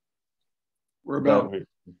 Where about?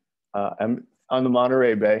 I'm on the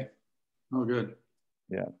Monterey Bay. Oh, good.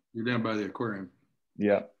 Yeah. You're down by the aquarium.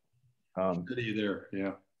 Yeah. City there.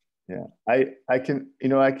 Yeah. Yeah. I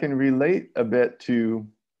can relate a bit to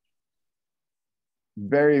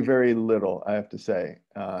very, very little, I have to say.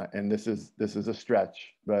 And this is a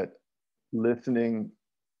stretch, but listening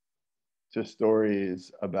to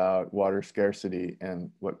stories about water scarcity and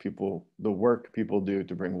the work people do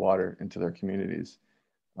to bring water into their communities.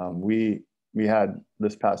 We had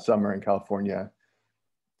this past summer in California,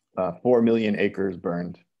 4 million acres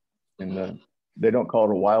burned. They don't call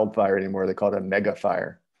it a wildfire anymore. They call it a mega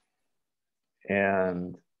fire.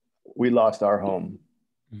 And we lost our home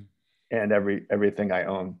and everything I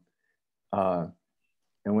own. And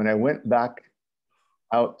when I went back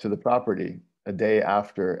out to the property a day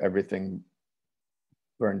after everything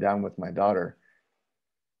burned down with my daughter,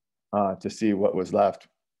 to see what was left,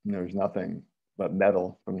 there was nothing but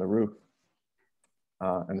metal from the roof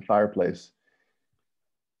and the fireplace.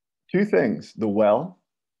 Two things: the well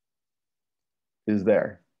is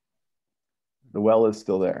there. The well is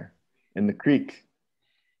still there, and the creek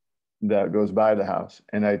that goes by the house.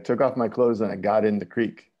 And I took off my clothes and I got in the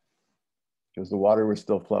creek because the water was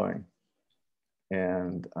still flowing,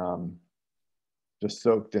 and just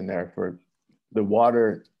soaked in there. For the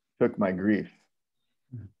water took my grief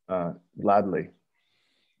gladly,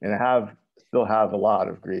 and I still have a lot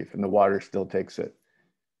of grief, and the water still takes it.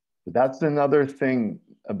 But that's another thing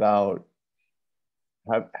about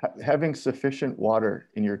having sufficient water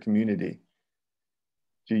in your community,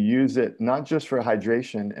 to use it not just for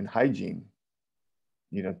hydration and hygiene,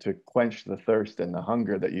 you know, to quench the thirst and the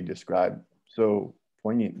hunger that you described so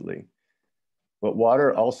poignantly, but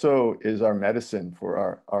water also is our medicine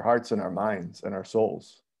for our hearts and our minds and our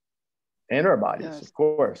souls and our bodies, yes, of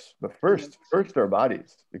course. But first our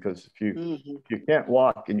bodies, because if you can't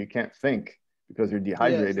walk and you can't think because you're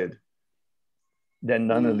dehydrated, yes, then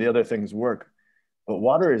none of the other things work. But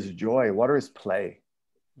water is joy. Water is play.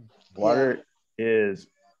 Water is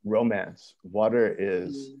romance. Water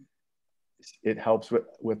is, it helps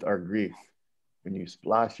with our grief. When you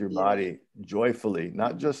splash your body joyfully,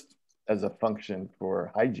 not just as a function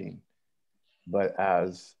for hygiene, but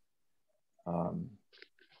as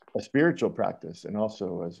a spiritual practice, and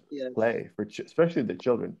also as play for especially the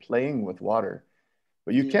children, playing with water.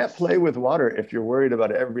 But you can't play with water if you're worried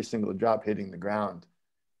about every single drop hitting the ground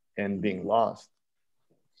and being lost.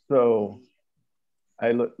 So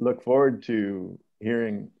I look forward to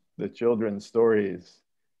hearing the children's stories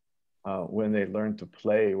when they learn to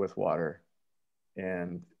play with water.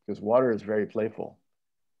 And because water is very playful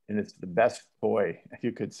and it's the best toy,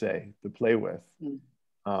 you could say, to play with.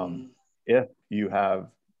 If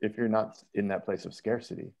you're not in that place of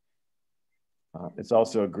scarcity. It's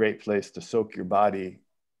also a great place to soak your body,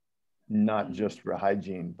 not just for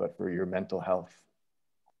hygiene, but for your mental health.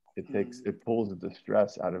 It pulls the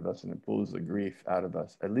distress out of us and it pulls the grief out of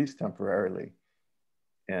us, at least temporarily.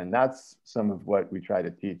 And that's some of what we try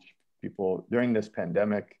to teach people during this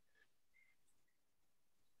pandemic.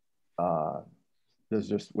 There's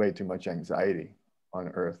just way too much anxiety on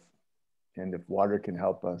Earth. And if water can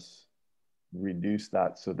help us reduce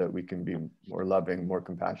that so that we can be more loving, more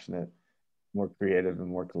compassionate, more creative, and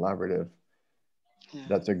more collaborative,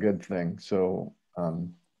 that's a good thing. So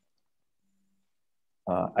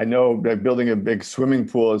I know that building a big swimming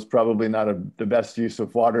pool is probably not the best use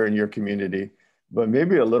of water in your community, but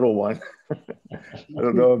maybe a little one. I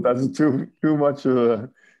don't know if that's too much of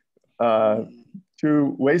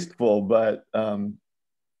too wasteful, but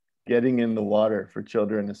getting in the water for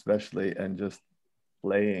children especially and just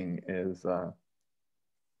playing is a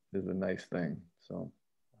nice thing. So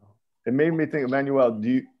it made me think, Emmanuel,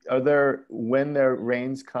 when the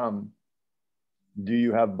rains come, do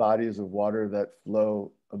you have bodies of water that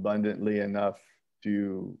flow abundantly enough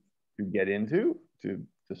to get into, to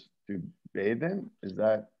bathe in? Is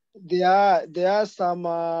that? There are some,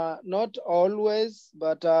 not always,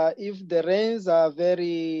 but if the rains are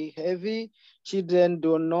very heavy, children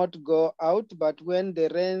do not go out. But when the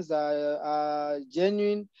rains are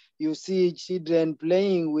genuine, you see children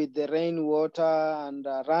playing with the rainwater and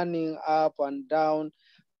running up and down.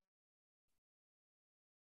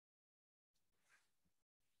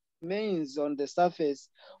 Remains on the surface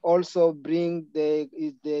also bring the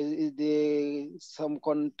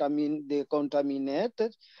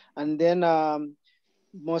contaminated, and then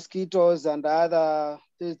mosquitoes and other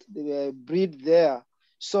breed there.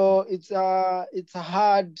 So it's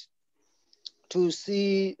hard to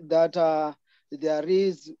see that there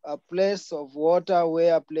is a place of water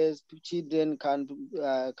where children can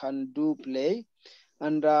do play,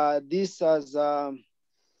 and this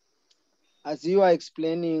as you are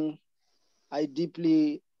explaining, I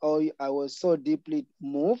was so deeply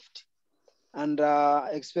moved, and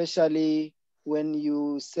especially when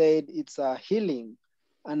you said it's a healing,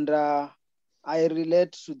 and I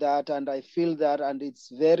relate to that, and I feel that, and it's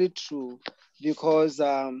very true, because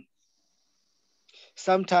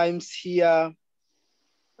sometimes here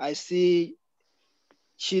I see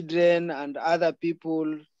children and other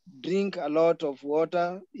people drink a lot of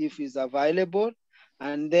water if it's available,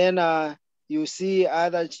 and then you see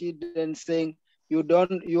other children saying,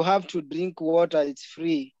 you have to drink water, it's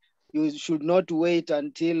free. You should not wait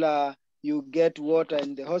until you get water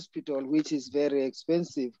in the hospital, which is very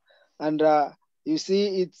expensive. And you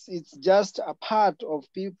see, it's just a part of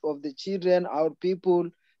the children, our people,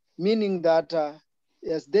 meaning that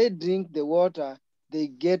as they drink the water, they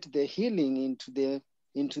get the healing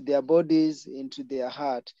into their bodies, into their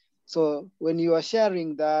heart. So when you are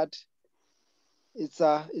sharing that, it's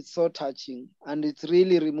so touching, and it's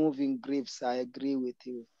really removing griefs. I agree with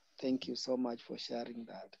you. Thank you so much for sharing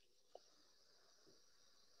that.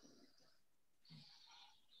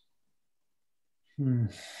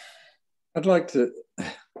 I'd like to,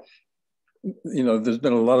 there's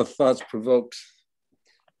been a lot of thoughts provoked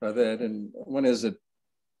by that. And one is that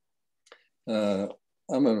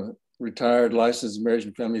I'm a retired licensed marriage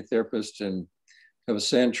and family therapist and have a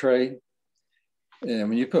sand tray. And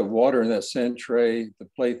when you put water in that sand tray, the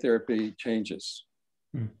play therapy changes.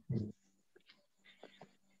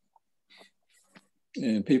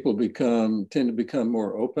 And people tend to become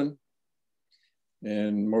more open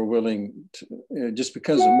and more willing to, just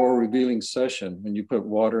because of a more revealing session when you put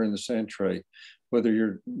water in the sand tray, whether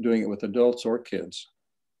you're doing it with adults or kids.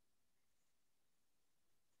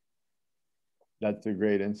 That's a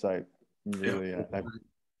great insight. Really, yeah.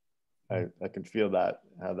 I can feel that,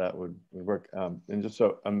 how that would work. And just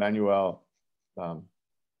so, Emmanuel,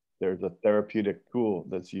 there's a therapeutic tool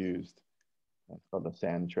that's used. It's called the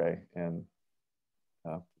sand tray. And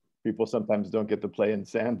people sometimes don't get to play in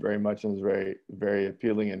sand very much, and it's very, very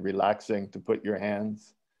appealing and relaxing to put your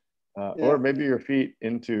hands or maybe your feet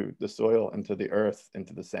into the soil, into the earth,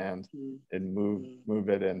 into the sand, and move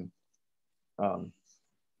it, and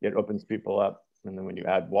it opens people up. And then when you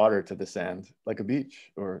add water to the sand, like a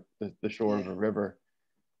beach or the shore of a river,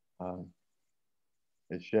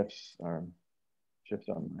 it shifts our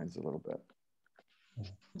minds a little bit.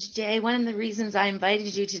 Jay, one of the reasons I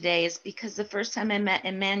invited you today is because the first time I met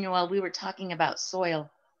Emmanuel, we were talking about soil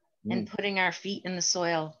and putting our feet in the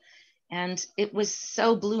soil. And it was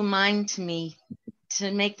so blew mind to me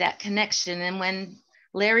to make that connection. And when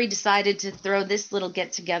Larry decided to throw this little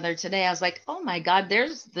get together today, I was like, oh my God,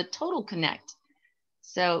 there's the total connect.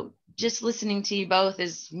 So just listening to you both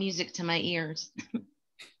is music to my ears.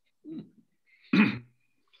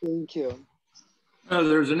 Thank you.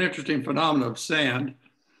 There's an interesting phenomenon of sand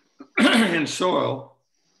in soil.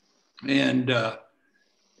 And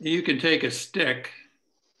you can take a stick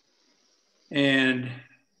and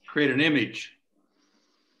create an image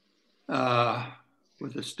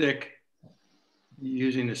with a stick,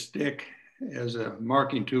 using a stick as a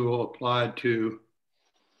marking tool applied to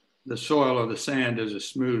the soil or the sand as a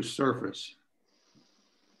smooth surface.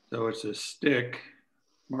 So it's a stick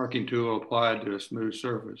marking tool applied to a smooth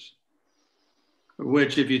surface,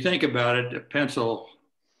 which if you think about it, a pencil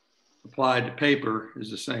applied to paper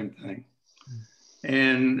is the same thing.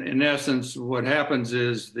 And in essence, what happens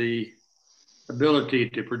is the ability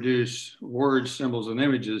to produce words, symbols, and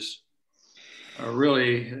images are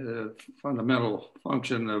really a fundamental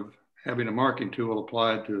function of having a marking tool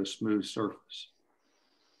applied to a smooth surface.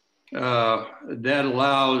 That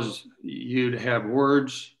allows you to have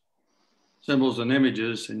words, symbols, and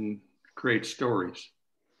images and create stories,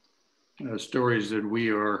 stories that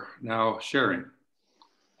we are now sharing.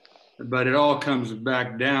 But it all comes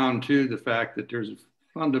back down to the fact that there's a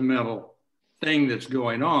fundamental thing that's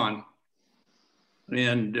going on,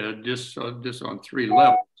 and just on three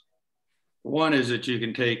levels. One is that you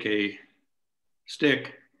can take a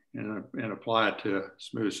stick and apply it to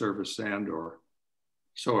smooth surface sand or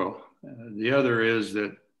soil. The other is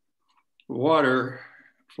that water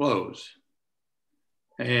flows,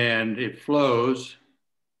 and it flows,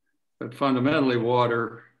 but fundamentally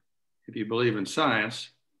water, if you believe in science,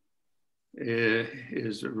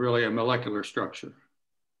 is really a molecular structure,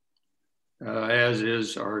 as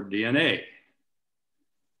is our DNA.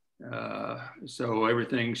 So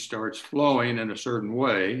everything starts flowing in a certain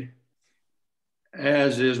way,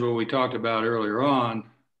 as is what we talked about earlier on,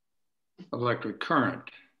 electric current.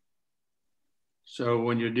 So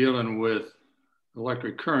when you're dealing with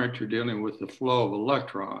electric current, you're dealing with the flow of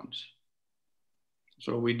electrons.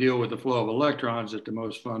 So we deal with the flow of electrons at the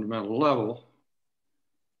most fundamental level,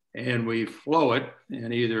 and we flow it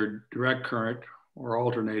in either direct current or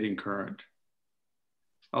alternating current.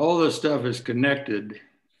 All this stuff is connected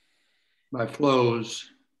by flows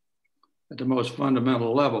at the most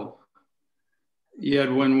fundamental level. Yet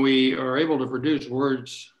when we are able to produce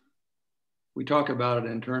words, we talk about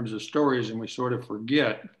it in terms of stories and we sort of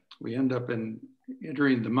forget. We end up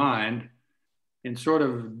entering the mind and sort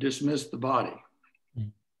of dismiss the body.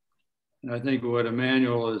 And I think what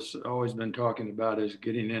Emmanuel has always been talking about is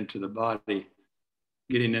getting into the body,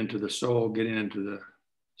 getting into the soul, getting into the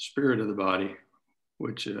spirit of the body,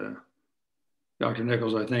 which Dr.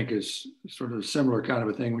 Nichols, I think, is sort of a similar kind of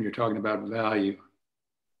a thing when you're talking about value.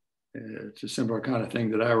 It's a similar kind of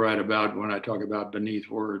thing that I write about when I talk about beneath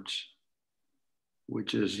words,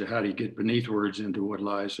 which is how do you get beneath words into what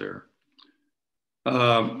lies there.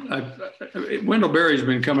 Wendell Berry's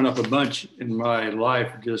been coming up a bunch in my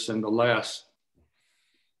life just in the last,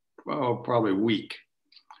 probably week.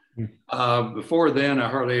 Before then, I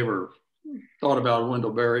hardly ever thought about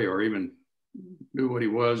Wendell Berry or even knew what he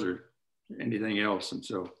was or anything else. And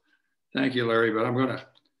so thank you, Larry, but I'm going to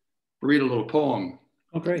read a little poem.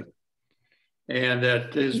 Oh, great. And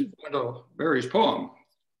that is Wendell Berry's poem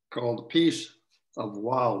called The Peace of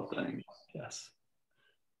Wild Things. Yes.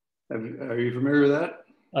 Are you familiar with that?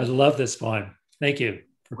 I love this poem. Thank you.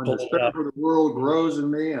 When the spirit of the world grows in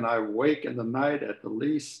me and I wake in the night at the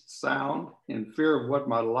least sound in fear of what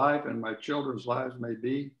my life and my children's lives may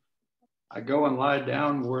be, I go and lie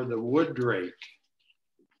down where the wood drake,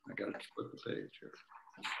 I got to flip the page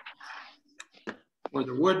here, where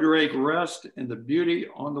the wood drake rests in the beauty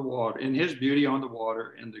on the water, in his beauty on the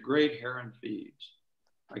water, and the great heron feeds.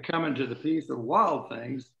 I come into the peace of wild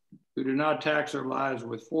things who do not tax their lives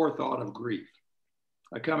with forethought of grief.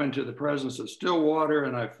 I come into the presence of still water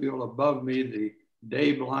and I feel above me the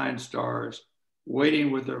day-blind stars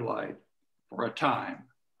waiting with their light. For a time,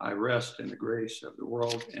 I rest in the grace of the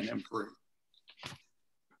world and am free.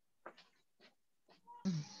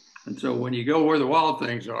 And so when you go where the wild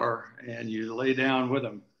things are and you lay down with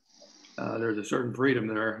them, there's a certain freedom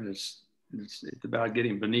there. And it's about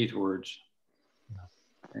getting beneath words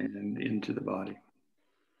and into the body.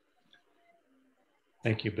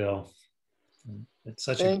 Thank you, Bill. It's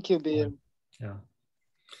such Thank you, Bill. Yeah.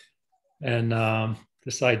 And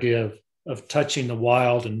this idea of of touching the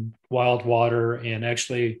wild and wild water, and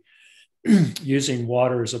actually using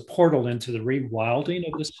water as a portal into the rewilding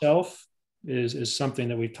of the self is something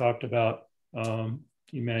that we talked about,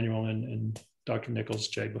 Emmanuel and Dr. Nichols,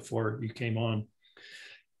 J, before you came on,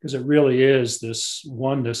 because it really is this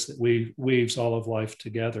oneness that weaves all of life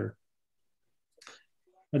together.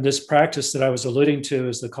 And this practice that I was alluding to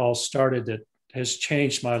as the call started that has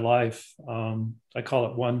changed my life. I call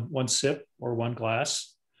it one sip or one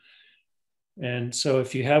glass. And so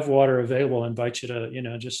if you have water available, I invite you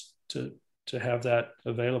to, just to have that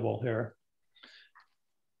available here.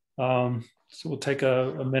 So we'll take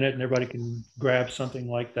a minute and everybody can grab something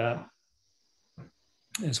like that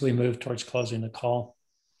as we move towards closing the call.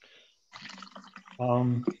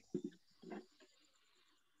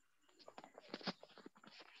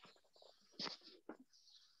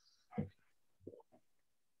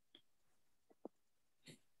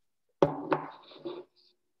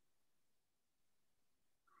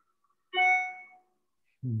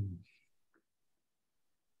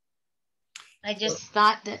 I just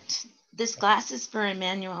thought that this glass is for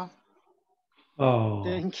Emmanuel. Oh.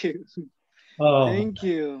 Thank you. Oh. Thank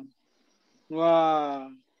you.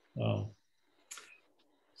 Wow. Oh.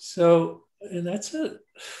 So, and that's it.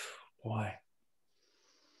 Boy.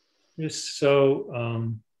 Just so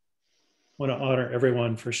want to honor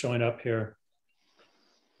everyone for showing up here,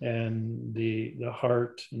 and the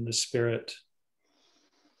heart and the spirit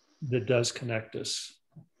that does connect us,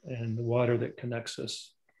 and the water that connects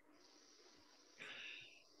us.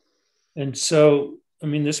 And so, I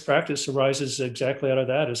mean, this practice arises exactly out of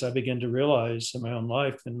that, as I begin to realize in my own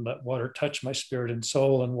life and let water touch my spirit and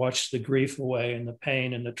soul and watch the grief away and the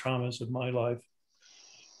pain and the traumas of my life,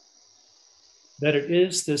 that it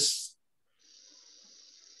is this,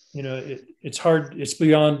 it's hard, it's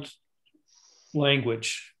beyond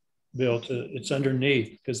language, Bill, it's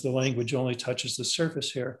underneath, because the language only touches the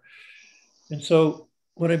surface here. And so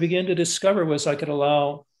what I began to discover was I could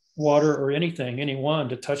allow water or anyone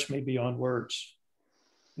to touch me beyond words,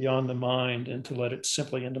 beyond the mind, and to let it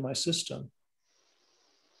simply into my system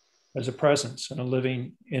as a presence and a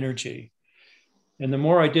living energy. And the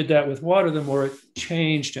more I did that with water, the more it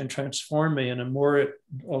changed and transformed me, and the more it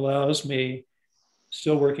allows me,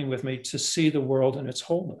 still working with me, to see the world in its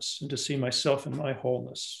wholeness and to see myself in my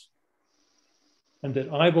wholeness. And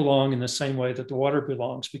that I belong in the same way that the water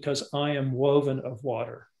belongs, because I am woven of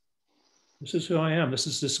water. This is who I am. This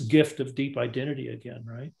is this gift of deep identity again,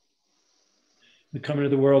 right? We come into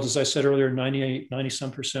the world, as I said earlier,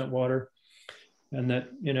 90-some% water. And that,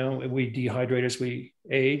 we dehydrate as we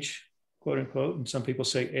age, quote unquote. And some people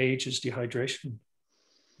say age is dehydration.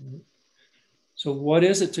 So what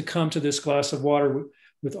is it to come to this glass of water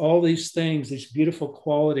with all these things, these beautiful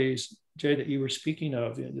qualities, Jay, that you were speaking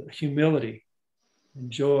of, humility and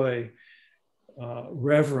joy,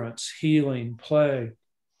 reverence, healing, play,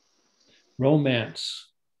 romance,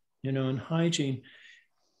 and hygiene.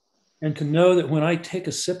 And to know that when I take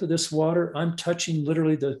a sip of this water, I'm touching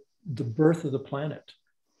literally the birth of the planet.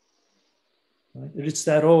 Right? That it's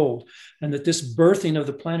that old, and that this birthing of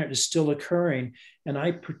the planet is still occurring, and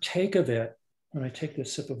I partake of it when I take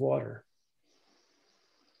this sip of water.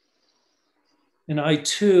 And I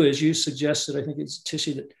too, as you suggested, I think it's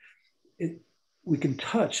Tishy, that we can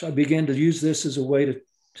touch. I began to use this as a way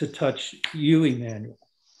to touch you, Emmanuel,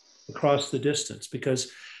 across the distance,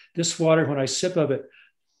 because this water, when I sip of it,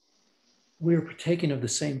 we are partaking of the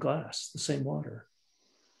same glass, the same water.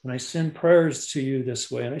 And I send prayers to you this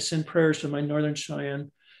way, and I send prayers to my Northern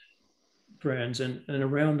Cheyenne friends and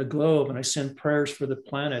around the globe, and I send prayers for the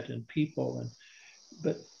planet and people,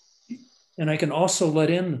 and I can also let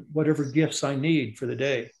in whatever gifts I need for the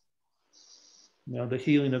day. The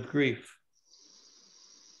healing of grief,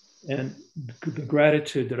 and the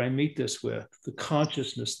gratitude that I meet this with, the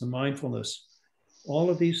consciousness, the mindfulness, all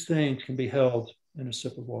of these things can be held in a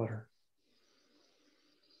sip of water.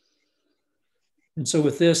 And so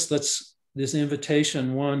with this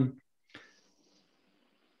invitation, one,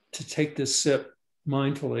 to take this sip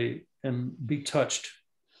mindfully and be touched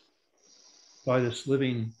by this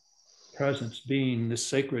living presence, being, this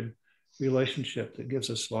sacred relationship that gives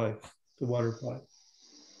us life, the water life.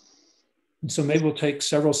 And so maybe we'll take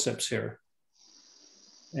several sips here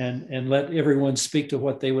and let everyone speak to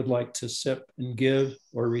what they would like to sip and give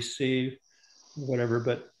or receive, whatever.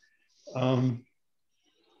 But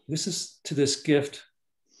this is to this gift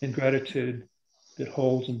and gratitude that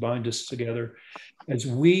holds and binds us together as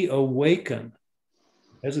we awaken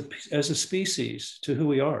as a species to who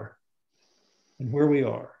we are and where we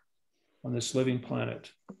are on this living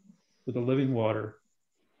planet with the living water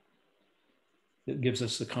that gives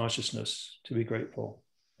us the consciousness to be grateful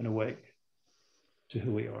and awake. to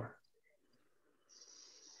who we are.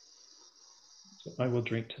 So I will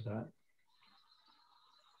drink to that.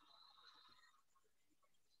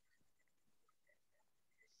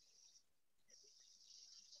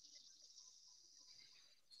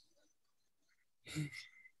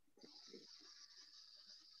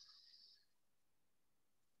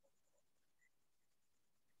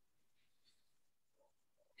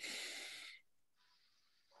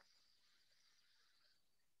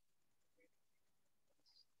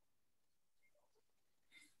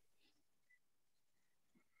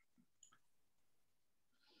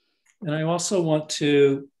 And I also want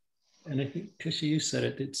to, and I think Tishy, you said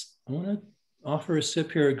it, I want to offer a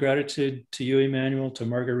sip here of gratitude to you, Emmanuel, to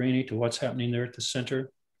Magarini, to what's happening there at the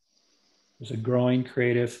center. There's a growing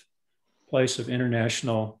creative place of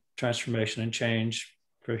international transformation and change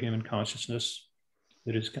for human consciousness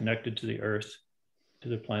that is connected to the earth, to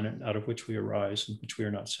the planet out of which we arise and which we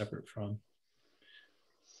are not separate from.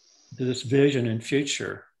 To this vision and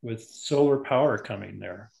future with solar power coming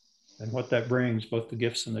there and what that brings, both the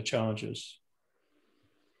gifts and the challenges.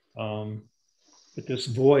 But this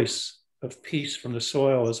voice of peace from the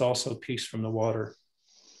soil is also peace from the water,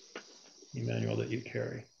 Emmanuel, that you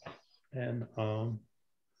carry. And you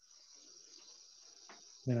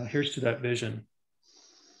know, here's to that vision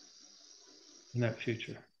and that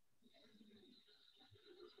future,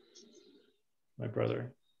 my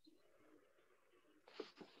brother.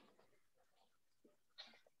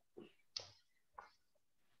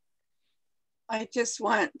 I just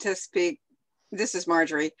want to speak, this is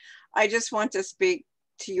Marjorie. I just want to speak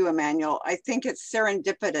to you, Emmanuel. I think it's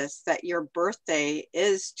serendipitous that your birthday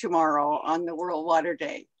is tomorrow on the World Water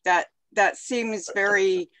Day. That seems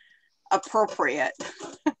very appropriate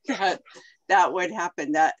that would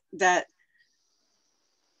happen, that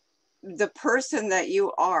the person that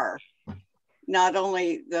you are, not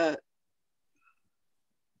only the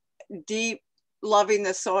deep loving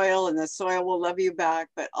the soil and the soil will love you back,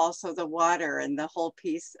 but also the water and the whole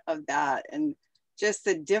piece of that, and just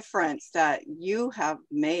the difference that you have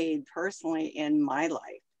made personally in my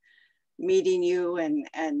life, meeting you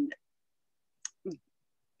and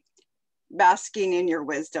basking in your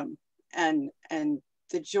wisdom and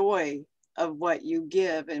the joy of what you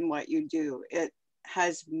give and what you do. It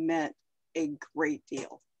has meant a great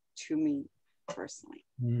deal to me personally.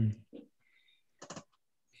 Mm.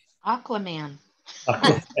 Aquaman.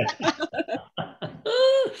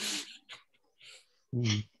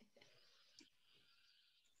 Mm.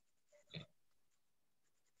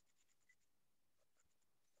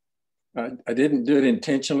 I didn't do it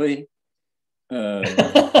intentionally. But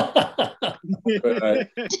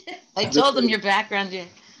I told them your background, Jay.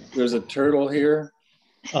 There's a turtle here.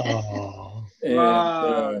 Oh.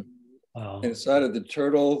 And Wow. inside of the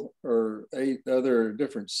turtle are 8 other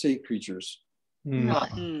different sea creatures.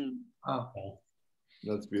 Mm. Oh,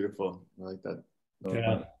 that's beautiful. I like that.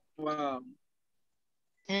 Yeah. Wow.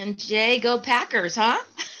 And Jay, go Packers, huh?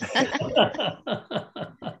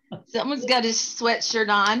 Someone's got his sweatshirt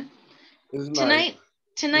on.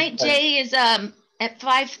 Tonight, Jay is at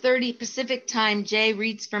 5:30 Pacific time. Jay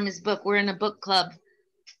reads from his book. We're in a book club.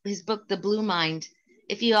 His book, The Blue Mind.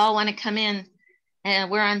 If you all want to come in, and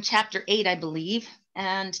we're on chapter 8, I believe.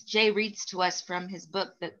 And Jay reads to us from his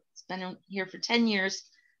book that's been here for 10 years,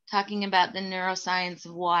 talking about the neuroscience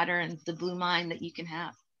of water and the blue mind that you can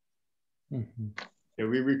have. Mm-hmm. Yeah,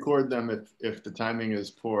 we record them if the timing is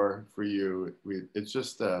poor for you. It's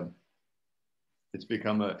just it's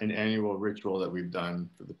become an annual ritual that we've done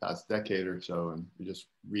for the past decade or so, and we just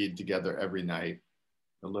read together every night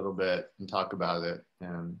a little bit and talk about it.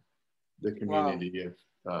 And the community,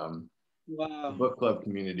 the book club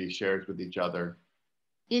community, shares with each other.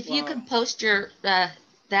 If you could post your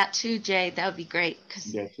that too, Jay, that would be great,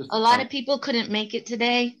 because a lot of people couldn't make it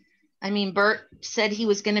today. I mean, Bert said he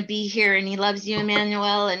was going to be here, and he loves you,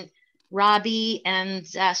 Emmanuel, and Robbie and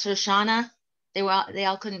Shoshana. They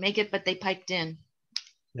all couldn't make it, but they piped in.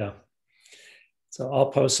 Yeah. So I'll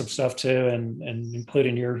post some stuff too, and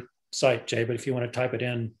including your site, Jay. But if you want to type it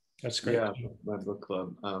in, that's great. Yeah, my book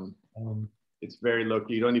club. It's very low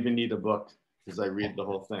key. You don't even need a book because I read the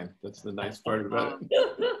whole thing. That's the nice part about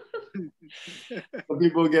it. Some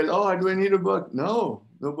people get, oh, do I need a book? No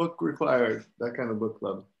book required. That kind of book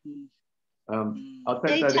club. I'll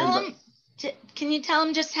type that in. Can you tell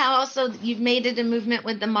them just how also you've made it a movement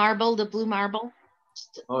with the marble, the blue marble?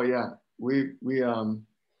 Oh yeah, we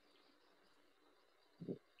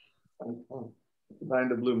find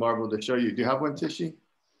the blue marble to show you. Do you have one, Tishy?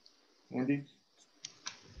 Andy?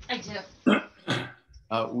 I do.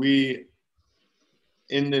 We,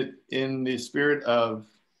 in the spirit of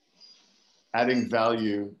adding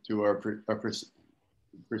value to our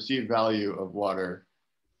perceived value of water.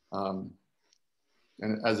 And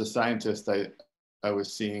as a scientist, I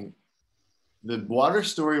was seeing the water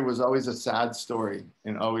story was always a sad story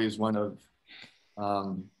and always one of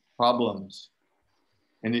problems.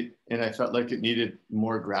 And I felt like it needed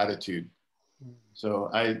more gratitude. So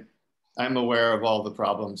I'm aware of all the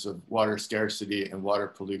problems of water scarcity and water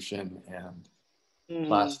pollution and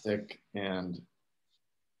plastic and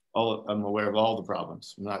I'm aware of all the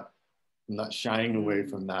problems. I'm not shying away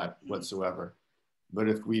from that whatsoever. But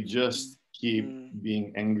if we just keep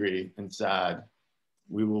being angry and sad,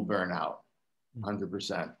 we will burn out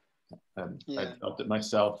 100%. I felt it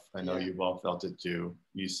myself. I know you've all felt it too.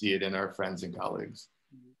 You see it in our friends and colleagues.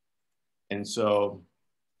 And so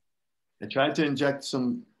I tried to inject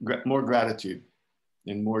some more gratitude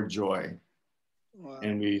and more joy. Wow.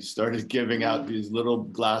 And we started giving out these little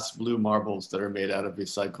glass blue marbles that are made out of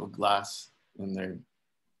recycled glass. And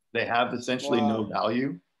they have essentially no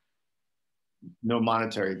value, no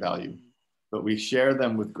monetary value, but we share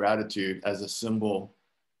them with gratitude as a symbol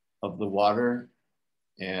of the water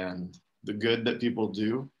and the good that people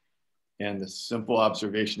do. And the simple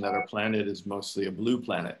observation that our planet is mostly a blue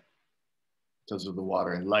planet because of the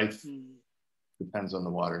water, and life depends on the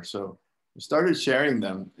water. So we started sharing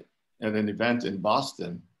them at an event in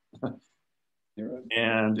Boston.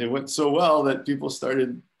 And it went so well that people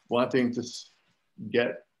started wanting to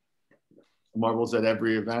get marbles at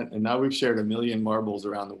every event. And now we've shared 1 million marbles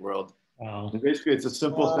around the world. Wow. And basically it's a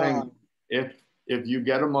simple thing. If you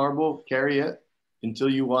get a marble, carry it until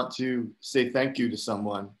you want to say thank you to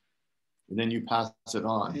someone, and then you pass it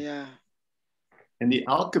on. Yeah. And the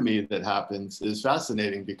alchemy that happens is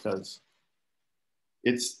fascinating because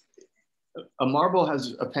a marble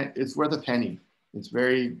has it's worth a penny. It's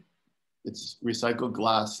recycled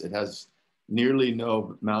glass. It has nearly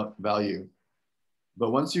no value.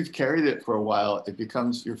 But once you've carried it for a while, it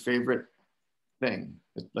becomes your favorite thing.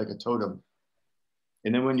 It's like a totem.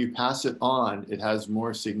 And then when you pass it on, it has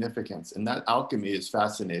more significance. And that alchemy is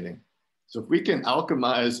fascinating. So if we can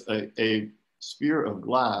alchemize a sphere of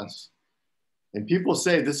glass, and people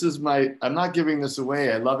say, I'm not giving this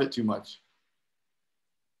away, I love it too much.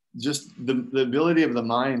 Just the ability of the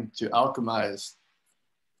mind to alchemize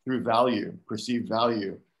through value, perceived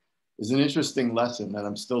value, is an interesting lesson that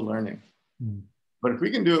I'm still learning. But if we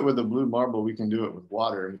can do it with a blue marble, we can do it with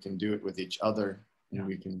water, and we can do it with each other, and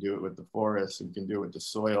we can do it with the forest, and we can do it with the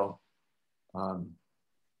soil.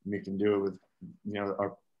 We can do it with,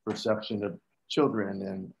 our perception of children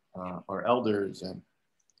and our elders. And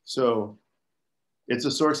so it's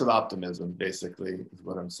a source of optimism, basically, is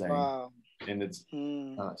what I'm saying. Wow. And it's,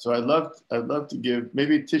 so I'd love to give,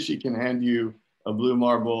 maybe Tishy can hand you a blue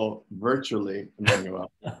marble virtually,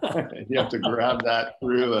 Emmanuel. You have to grab that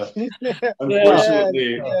through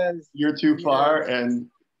unfortunately, you're too far and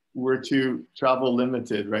we're too travel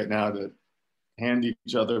limited right now to hand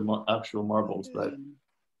each other actual marbles, but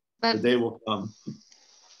the day will come.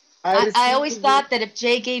 I always thought that if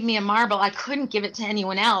Jay gave me a marble, I couldn't give it to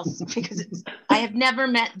anyone else because I have never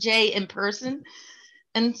met Jay in person.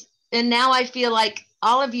 And now I feel like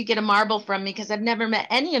all of you get a marble from me because I've never met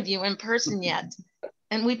any of you in person yet.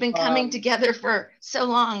 And we've been coming together for so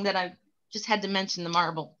long that I've just had to mention the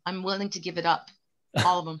marble. I'm willing to give it up,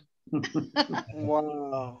 all of them.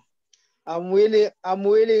 Wow. I'm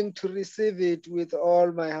willing to receive it with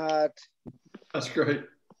all my heart. That's great.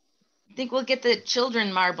 I think we'll get the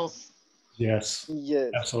children marbles. Yes.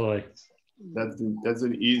 Yes. Absolutely. That's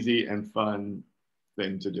an easy and fun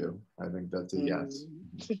thing to do. I think that's a yes.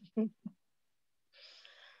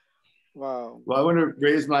 Wow. Well, I want to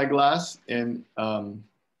raise my glass, and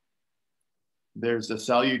there's a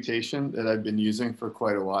salutation that I've been using for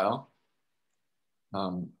quite a while.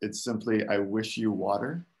 It's simply, I wish you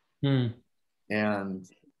water. And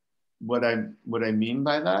what I mean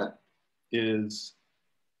by that is,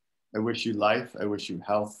 I wish you life, I wish you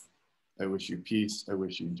health, I wish you peace, I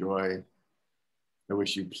wish you joy, I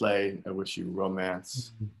wish you play, I wish you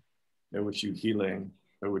romance, I wish you healing,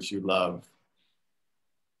 I wish you love,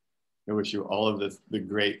 I wish you all of the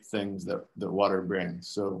great things that water brings.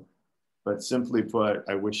 So, but simply put,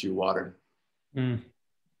 I wish you water. Thank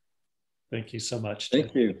you so much.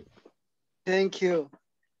 Thank you. Thank you.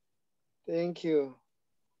 Thank you.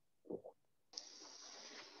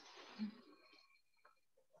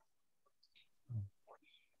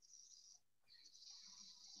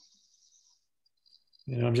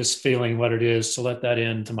 I'm just feeling what it is to let that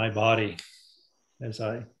into my body as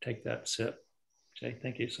I take that sip. Jay,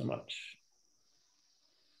 thank you so much.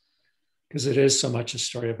 Because it is so much a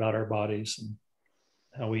story about our bodies and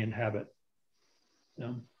how we inhabit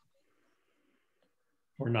them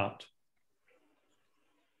or not.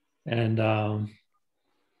 And,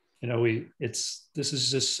 you know, this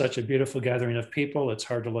is just such a beautiful gathering of people. It's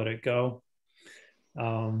hard to let it go.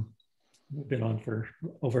 We've been on for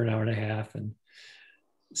over an hour and a half, and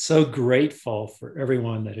so grateful for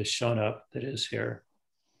everyone that has shown up, that is here.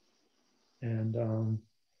 And,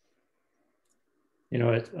 you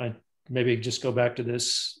know, I maybe just go back to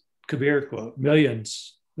this Kabir quote: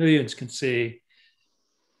 millions can see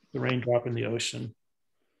the raindrop in the ocean,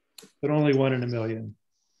 but only 1 in a million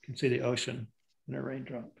can see the ocean in a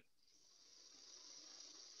raindrop.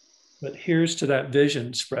 But here's to that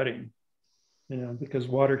vision spreading, you know, because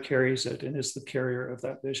water carries it and is the carrier of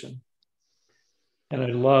that vision. And I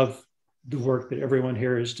love the work that everyone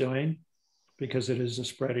here is doing, because it is a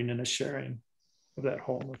spreading and a sharing of that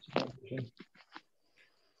wholeness of that vision.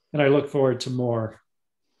 And I look forward to more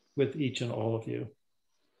with each and all of you.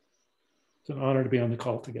 It's an honor to be on the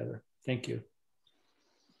call together. Thank you.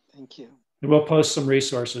 Thank you. And we'll post some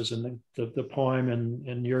resources in the poem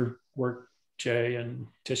and your work, Jay, and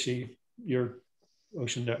Tishy, your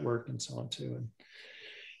Ocean Network, and so on too. And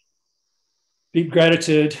deep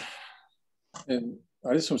gratitude. And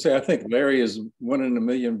I just want to say, I think Larry is 1 in a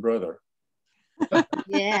million brother.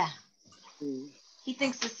 Yeah. He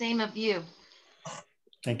thinks the same of you.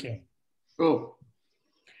 Thank you. Oh.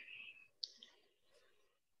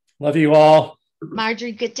 Love you all.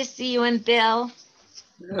 Marjorie, good to see you, and Bill.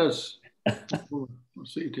 Yes. We'll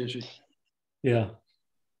see you, Tishy. Yeah.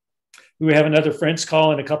 We have another Friends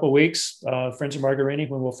call in a couple of weeks, Friends of Magarini,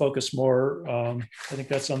 when we'll focus more. I think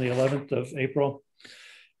that's on the 11th of April.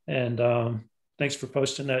 And thanks for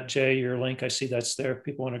posting that, Jay, your link. I see that's there. If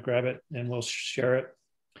people want to grab it, and we'll share it.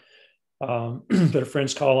 But a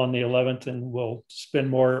Friends call on the 11th, and we'll spend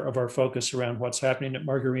more of our focus around what's happening at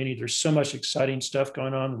Magarini. There's so much exciting stuff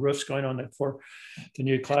going on. The roof's going on for the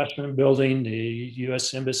new classroom building, the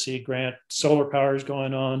U.S. Embassy grant, solar power is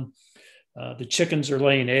going on. The chickens are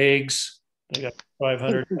laying eggs. They got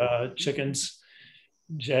 500 chickens,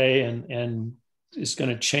 Jay, and it's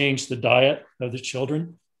going to change the diet of the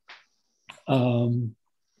children.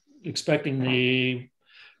 Expecting the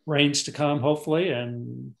rains to come, hopefully,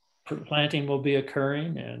 and planting will be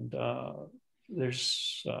occurring, and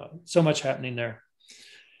there's so much happening there.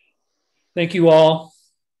 Thank you all.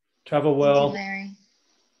 Travel well. Thank you, Larry.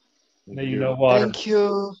 May you know water. Thank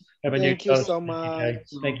you. Have a Thank new you so much.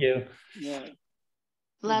 Thank you. Yeah.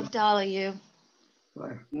 Love to all of you.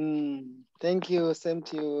 Bye. Thank you. Same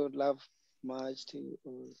to you. Love much to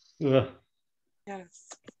you. Yes.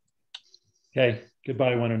 Okay.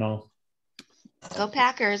 Goodbye, one and all. Go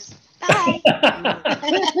Packers. Bye.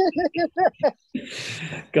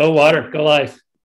 Go water. Go life.